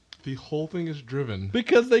 The whole thing is driven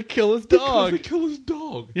because they kill his dog.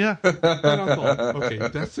 Yeah. And I thought, okay,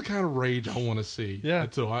 that's the kind of rage I want to see. Yeah.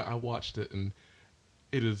 And so I watched it, and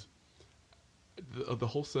it is the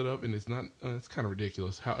whole setup, and it's not. It's kind of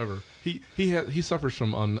ridiculous. However, he suffers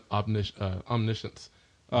from omniscience.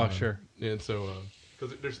 Oh, sure. And so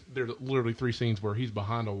because there's literally 3 scenes where he's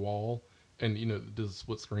behind a wall, and does a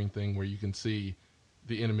split screen thing where you can see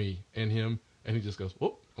the enemy and him. And he just goes,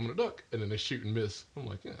 "Whoop, I'm going to duck." And then they shoot and miss. I'm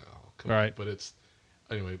like, "Oh, come on." But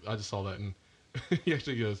anyway, I just saw that. And he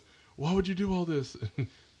actually goes, "Why would you do all this?" And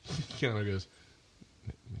he kind of goes,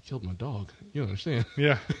 "I killed my dog. You don't understand."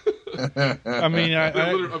 Yeah. I mean,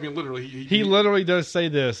 literally. He literally does say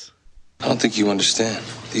this. I don't think you understand.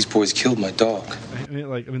 These boys killed my dog. I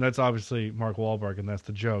mean, that's obviously Mark Wahlberg, and that's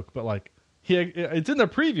the joke. But like, it's in the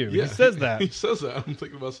preview. Yeah, he says that. He says that. I'm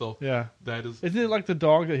thinking to myself, yeah, that is. Isn't it like the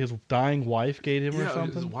dog that his dying wife gave him or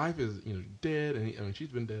something? His wife is dead, and she's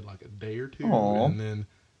been dead like a day or 2. Aww. And then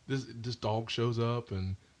this dog shows up,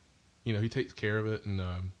 and he takes care of it, and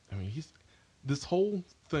this whole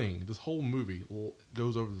movie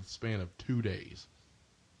goes over the span of 2 days.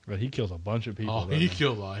 But he kills a bunch of people. Oh, he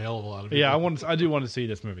kills a hell of a lot of people. Yeah, I do want to see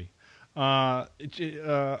this movie.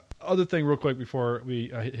 Other thing, real quick, before we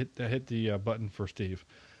hit the button for Steve,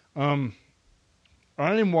 I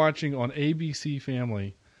am watching on ABC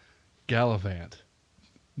Family Gallivant.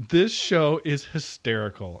 This show is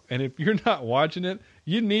hysterical, and if you're not watching it,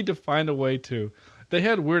 you need to find a way to. They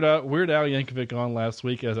had Weird Al Yankovic on last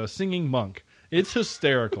week as a singing monk. It's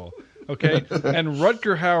hysterical, okay? And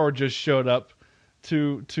Rutger Hauer just showed up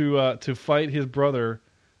to fight his brother,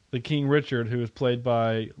 the King Richard, who is played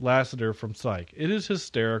by Lassiter from Psych. It is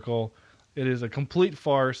hysterical. It is a complete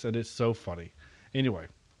farce, and it's so funny. Anyway,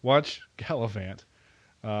 watch Gallivant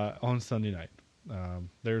on Sunday night.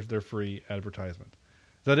 There's their free advertisement.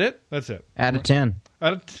 Is that it? That's it. Out of 10.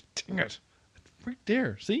 Dang it. It's right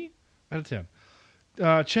there. See? Out of 10.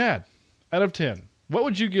 Chad, out of 10. What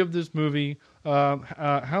would you give this movie?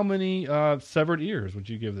 How many severed ears would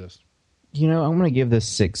you give this? I'm going to give this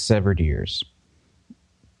 6 severed ears.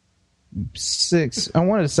 6. I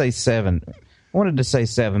wanted to say 7. I wanted to say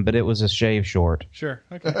 7, but it was a shave short. Sure.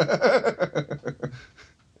 Okay.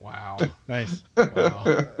 Wow. Nice. Wow.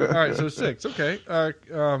 All right, so 6. Okay.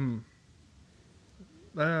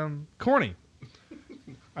 Corny.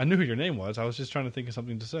 I knew who your name was. I was just trying to think of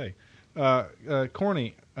something to say.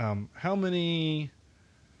 Corny, how many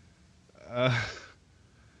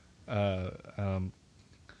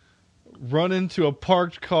run into a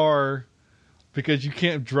parked car because you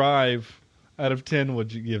can't drive out of 10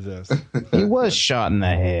 would you give this? He was shot in the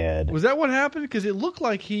head. Was that what happened? Because it looked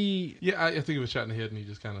like he... Yeah, I think he was shot in the head and he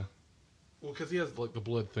just kind of... Well, because he has like the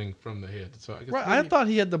blood thing from the head. So I guess right, I thought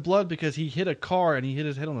he had the blood because he hit a car and he hit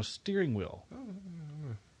his head on a steering wheel.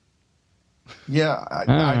 Yeah,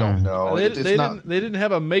 I don't know. They didn't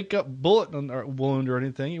have a makeup bullet wound or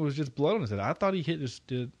anything. It was just blood on his head. I thought he hit his...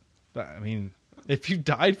 I mean, if you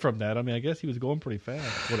died from that, I mean, I guess he was going pretty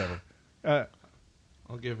fast. Whatever.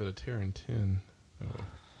 I'll give it a tearing 10.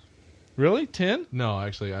 Really? 10? No,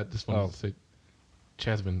 actually, I just wanted to say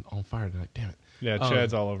Chad's been on fire tonight. Damn it. Yeah,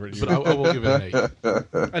 Chad's all over it. But I will give it an 8.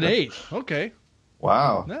 An 8? Okay.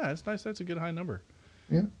 Wow. Yeah, that's nice. That's a good high number.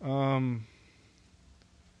 Yeah.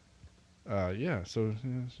 Yeah, so...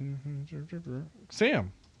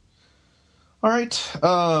 Sam. All right.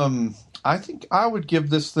 I think I would give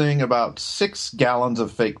this thing about 6 gallons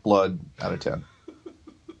of fake blood out of 10.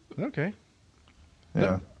 Okay.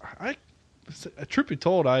 Yeah. Truth be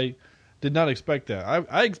told, I did not expect that.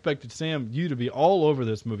 I expected, Sam, you to be all over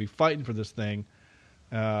this movie, fighting for this thing,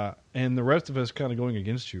 and the rest of us kind of going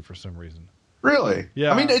against you for some reason. Really?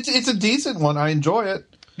 Yeah. I mean, it's a decent one. I enjoy it.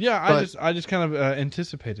 Yeah, but... I just kind of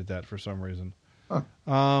anticipated that for some reason. Huh.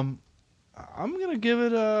 I'm gonna give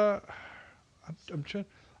it a... I'm trying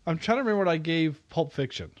to remember what I gave Pulp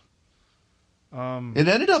Fiction. It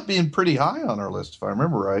ended up being pretty high on our list, if I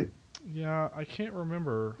remember right. Yeah, I can't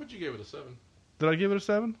remember. But you gave it a 7. Did I give it a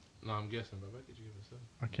 7? No, I'm guessing, but I bet you gave it a 7.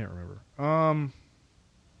 I can't remember.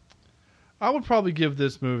 I would probably give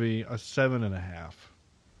this movie a 7.5.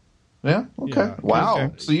 Yeah. Okay. Yeah,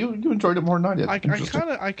 wow. So you enjoyed it more than I did. I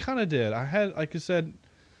kind of did. I had, like I said,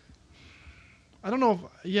 I don't know.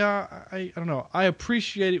 I don't know. I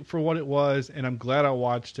appreciate it for what it was, and I'm glad I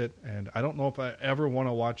watched it. And I don't know if I ever want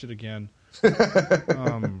to watch it again.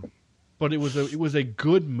 But it was a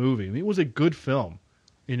good movie. I mean, it was a good film.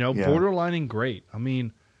 You know, borderlining great. I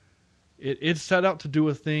mean, it set out to do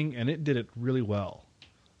a thing, and it did it really well.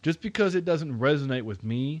 Just because it doesn't resonate with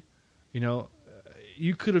me, you know,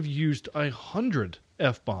 you could have used 100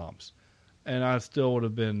 F-bombs, and I still would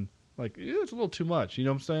have been like, it's a little too much. You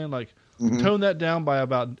know what I'm saying? Like, tone that down by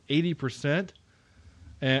about 80%,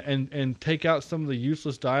 and take out some of the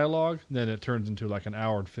useless dialogue, then it turns into like an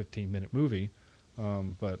hour and 15-minute movie.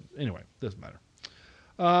 But anyway, doesn't matter.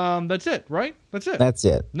 That's it, right? That's it. That's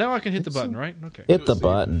it. Now I can hit the button, right? Okay. Hit the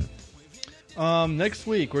button. Next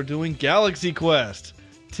week we're doing Galaxy Quest.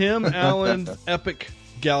 Tim Allen's epic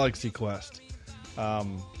Galaxy Quest.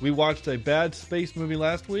 We watched a bad space movie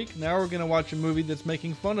last week. Now we're going to watch a movie that's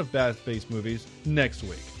making fun of bad space movies next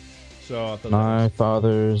week. So my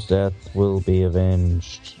father's death will be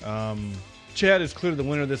avenged. Chad is clearly the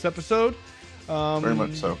winner of this episode. Very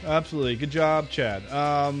much so. Absolutely. Good job, Chad.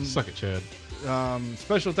 Suck it, Chad.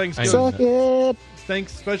 Special thanks. Special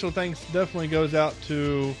thanks definitely goes out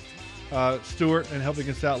to Stuart and helping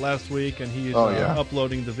us out last week, and he is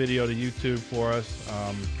uploading the video to YouTube for us.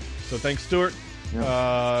 So thanks, Stuart.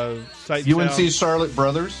 Yeah. UNC Charlotte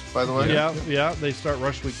Brothers, by the way. Yeah. They start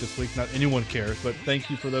Rush Week this week. Not anyone cares, but thank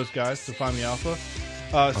you for those guys to Find Me Alpha.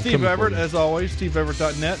 Steve Everett, as always,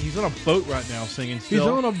 SteveEverett.net. He's on a boat right now singing still.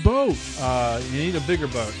 He's on a boat. You need a bigger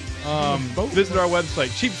boat. Visit our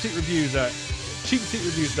website, Cheap Seat Reviews at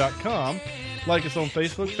cheapseatreviews.com. Like us on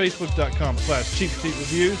Facebook,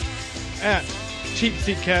 facebook.com/cheapseatreviews. At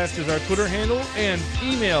CheapSeatCast is our Twitter handle, and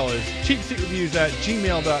email is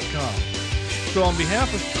cheapseatreviews@gmail.com. So on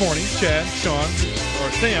behalf of Corny, Chad, Sean,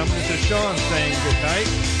 or Sam, this is Sean saying good night,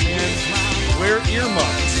 and wear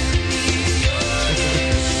earmuffs.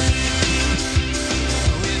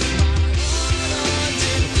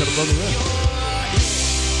 Cut above the rim.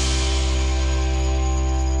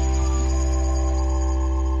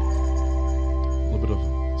 A little bit of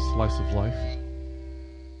slice of life.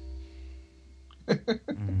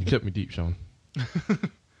 You kept me deep, Sean.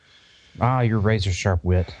 Your razor sharp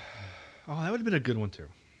wit. Oh, that would have been a good one too.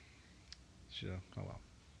 Oh well.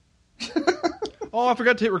 Oh, I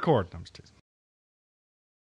forgot to hit record. I'm just